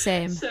 Seriously,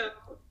 same. So,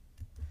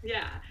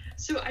 yeah.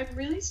 So I'm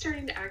really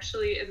starting to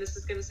actually, and this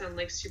is going to sound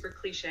like super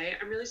cliche,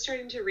 I'm really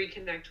starting to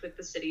reconnect with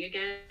the city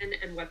again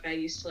and what I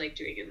used to like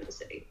doing in the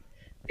city.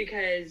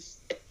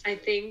 Because I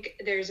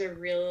think there's a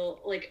real,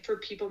 like for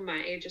people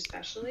my age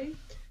especially,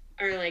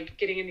 or like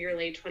getting into your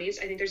late 20s,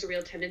 I think there's a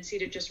real tendency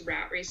to just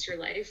rat race your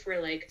life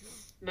where like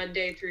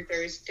Monday through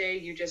Thursday,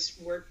 you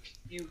just work,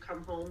 you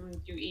come home,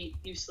 you eat,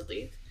 you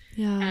sleep.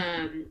 Yeah.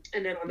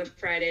 And then on the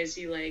Fridays,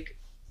 you like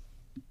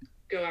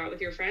go out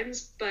with your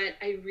friends. But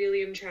I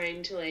really am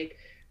trying to like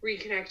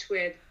reconnect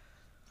with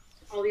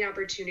all the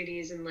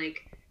opportunities and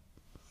like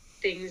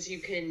things you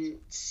can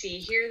see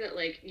here that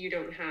like you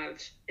don't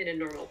have in a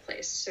normal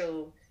place.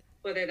 So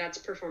whether that's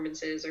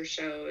performances or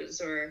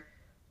shows or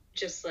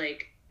just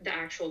like the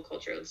actual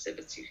cultural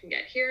exhibits you can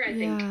get here, I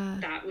think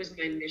that was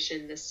my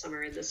mission this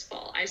summer and this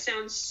fall. I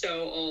sound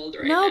so old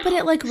right now. No, but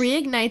it like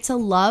reignites a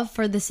love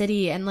for the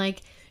city, and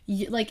like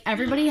like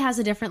everybody has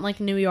a different like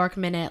New York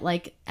minute.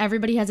 Like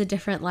everybody has a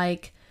different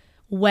like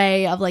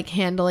way of like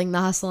handling the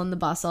hustle and the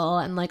bustle,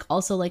 and like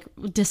also like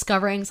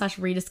discovering /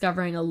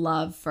 rediscovering a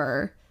love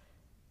for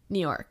New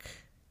York.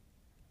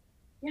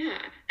 Yeah.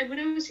 And when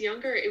I was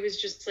younger, it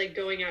was just like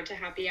going out to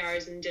happy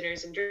hours and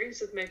dinners and drinks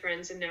with my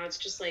friends, and now it's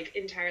just like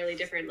entirely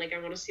different. Like I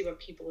want to see what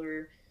people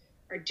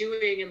are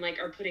doing and like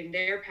are putting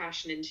their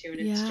passion into, and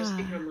it's just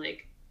become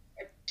like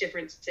a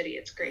different city.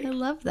 It's great. I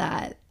love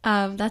that.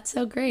 That's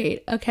so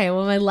great. Okay,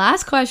 well, my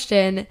last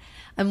question,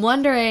 I'm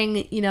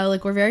wondering, you know,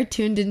 like we're very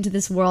tuned into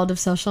this world of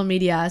social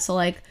media, so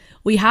like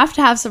we have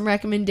to have some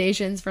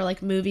recommendations for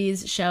like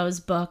movies, shows,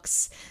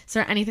 books. Is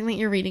there anything that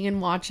you're reading and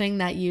watching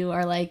that you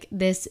are like,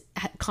 this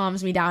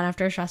calms me down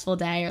after a stressful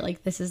day, or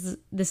like this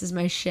is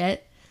my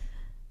shit?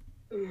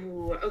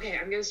 Ooh, okay,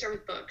 I'm gonna start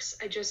with books.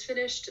 I just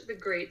finished The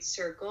Great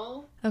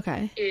Circle.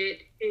 Okay.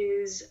 It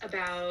is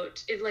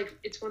about it, like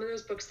it's one of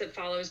those books that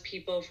follows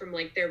people from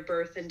like their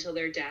birth until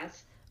their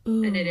death.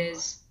 Ooh. And it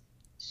is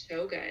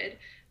so good.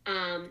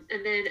 And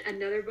then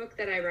another book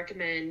that I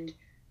recommend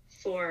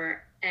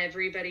for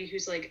everybody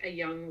who's like a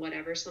young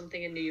whatever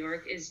something in New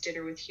York is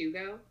Dinner with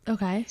Hugo.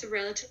 Okay. It's a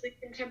relatively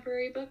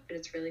contemporary book, but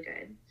it's really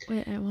good.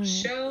 Wait, I want it.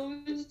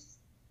 Shows.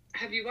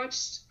 Have you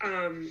watched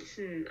I'm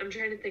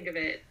trying to think of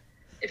it.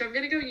 If I'm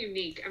gonna go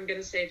unique, I'm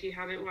gonna say if you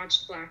haven't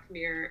watched Black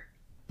Mirror,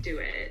 do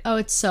it. Oh,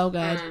 it's so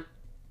good.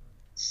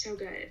 So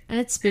good. And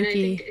it's spooky.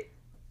 And I think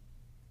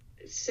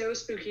it's so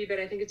spooky, but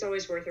I think it's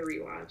always worth a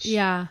rewatch.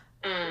 Yeah.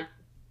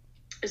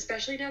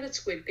 Especially now that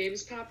Squid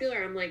Game's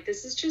popular, I'm like,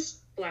 this is just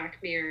Black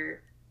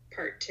Mirror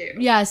Part 2.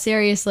 Yeah,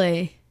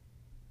 seriously.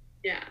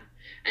 Yeah.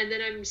 And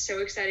then I'm so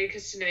excited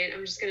because tonight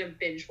I'm just going to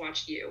binge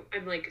watch You.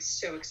 I'm like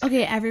so excited.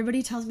 Okay,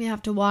 everybody tells me I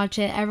have to watch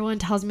it. Everyone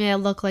tells me I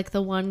look like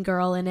the one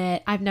girl in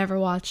it. I've never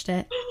watched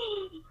it.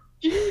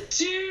 You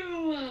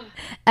do!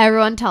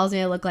 Everyone tells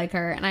me I look like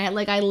her, and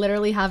I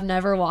literally have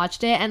never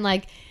watched it, and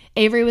like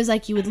Avery was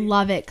like, you would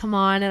love it. Come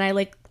on. And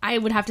I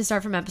would have to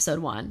start from episode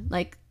 1.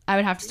 Like, I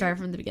would have to start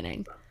from the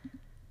beginning.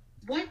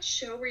 What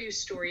show were you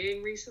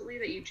storying recently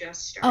that you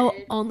just Oh,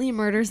 started? Only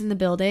Murders in the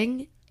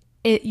Building.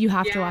 You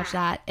have to watch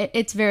that.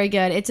 It's very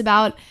good. It's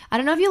about, I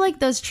don't know if you like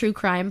those true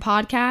crime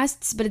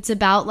podcasts, but it's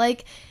about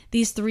like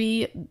these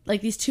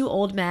two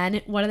old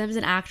men. One of them is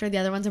an actor, the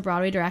other one's a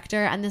Broadway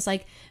director, and this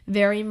like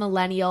very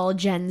millennial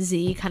Gen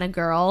Z kind of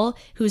girl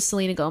who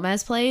Selena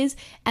Gomez plays,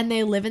 and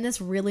they live in this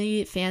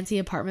really fancy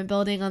apartment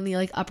building on the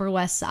like Upper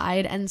West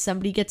Side, and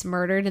somebody gets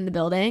murdered in the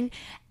building,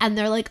 and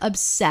they're like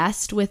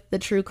obsessed with the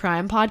true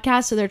crime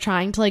podcast, so they're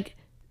trying to like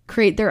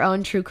create their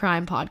own true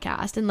crime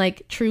podcast and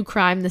like true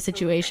crime the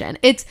situation.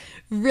 It's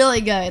really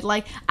good.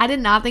 Like, I did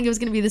not think it was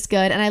going to be this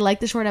good, and I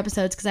like the short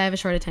episodes because I have a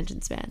short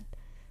attention span.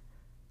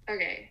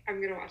 Okay, I'm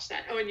gonna watch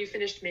that. Oh, and you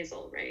finished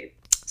Maisel, right?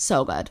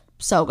 So good.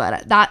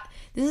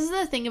 This is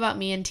the thing about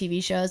me and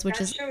TV shows, which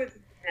that is show is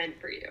meant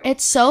for you.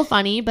 it's so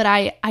funny, but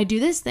I do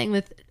this thing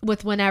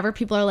with whenever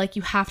people are like,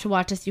 you have to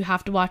watch this, you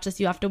have to watch this,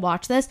 you have to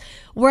watch this,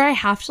 where I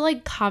have to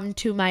like come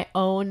to my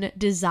own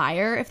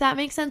desire, if that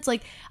makes sense.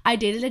 Like, I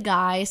dated a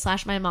guy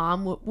 / my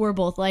mom, we're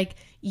both like,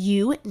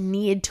 you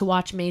need to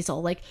watch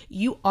Maisel. Like,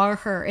 you are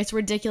her. It's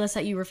ridiculous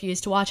that you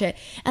refuse to watch it.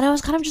 And I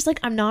was kind of just like,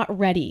 I'm not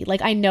ready.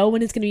 Like, I know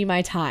when it's going to be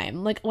my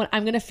time. Like, when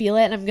I'm going to feel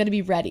it and I'm going to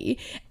be ready.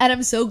 And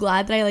I'm so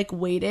glad that I like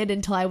waited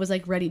until I was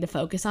like ready to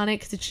focus on it,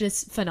 because it's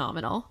just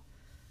phenomenal.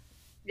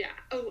 Yeah.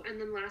 Oh,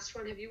 and then last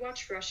one. Have you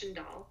watched Russian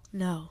Doll?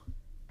 No.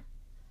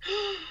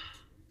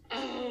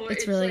 Oh,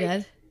 it's really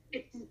like,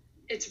 good.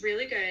 It's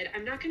really good.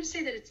 I'm not going to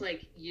say that it's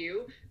like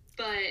you,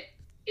 but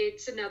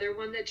it's another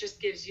one that just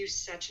gives you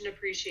such an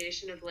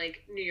appreciation of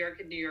like New York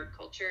and New York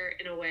culture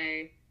in a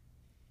way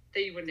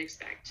that you wouldn't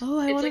expect. Oh,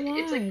 I want to watch.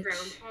 It's like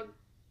Groundhog.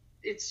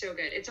 It's so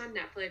good. It's on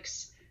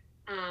Netflix.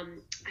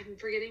 I'm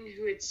forgetting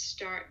who it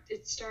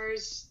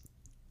stars.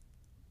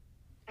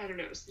 I don't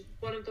know.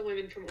 One of the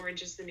women from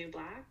Orange is the New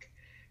Black.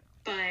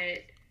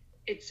 But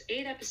it's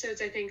 8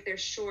 episodes, I think. They're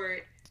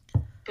short,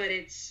 but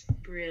it's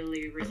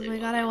really, really Oh my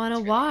well God, I want to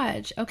really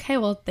watch. Okay,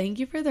 well, thank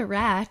you for the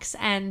recs.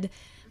 And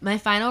my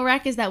final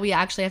rec is that we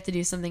actually have to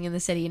do something in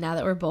the city now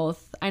that we're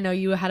both, I know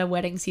you had a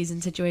wedding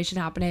season situation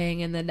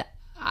happening, and then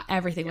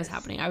everything was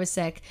happening. I was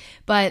sick,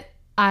 but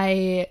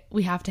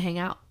we have to hang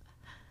out.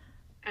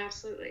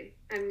 Absolutely.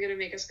 I'm going to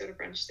make us go to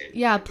brunch soon.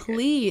 Yeah,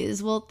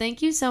 please. Well,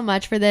 thank you so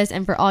much for this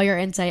and for all your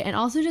insight, and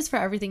also just for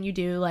everything you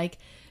do. Like,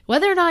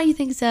 whether or not you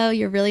think so,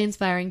 you're really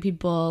inspiring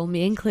people,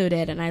 me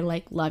included, and I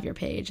like love your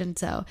page. And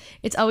so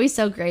it's always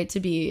so great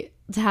to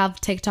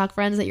have TikTok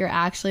friends that you're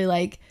actually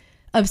like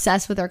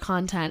obsessed with their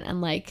content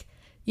and like,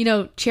 you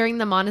know, cheering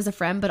them on as a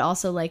friend, but I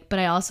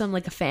also am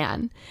like a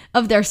fan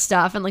of their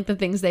stuff and like the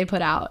things they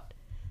put out.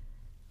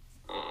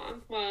 Aw,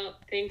 well,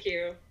 thank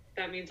you.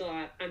 That means a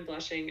lot. I'm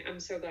blushing. I'm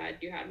so glad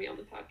you had me on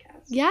the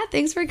podcast. Yeah,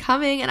 thanks for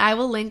coming. And I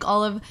will link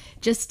all of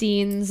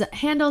Justine's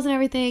handles and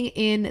everything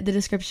in the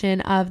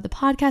description of the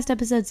podcast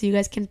episode so you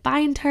guys can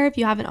find her if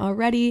you haven't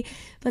already.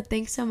 But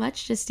thanks so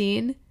much,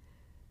 Justine.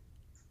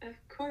 Of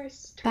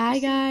course. Bye,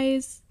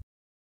 guys.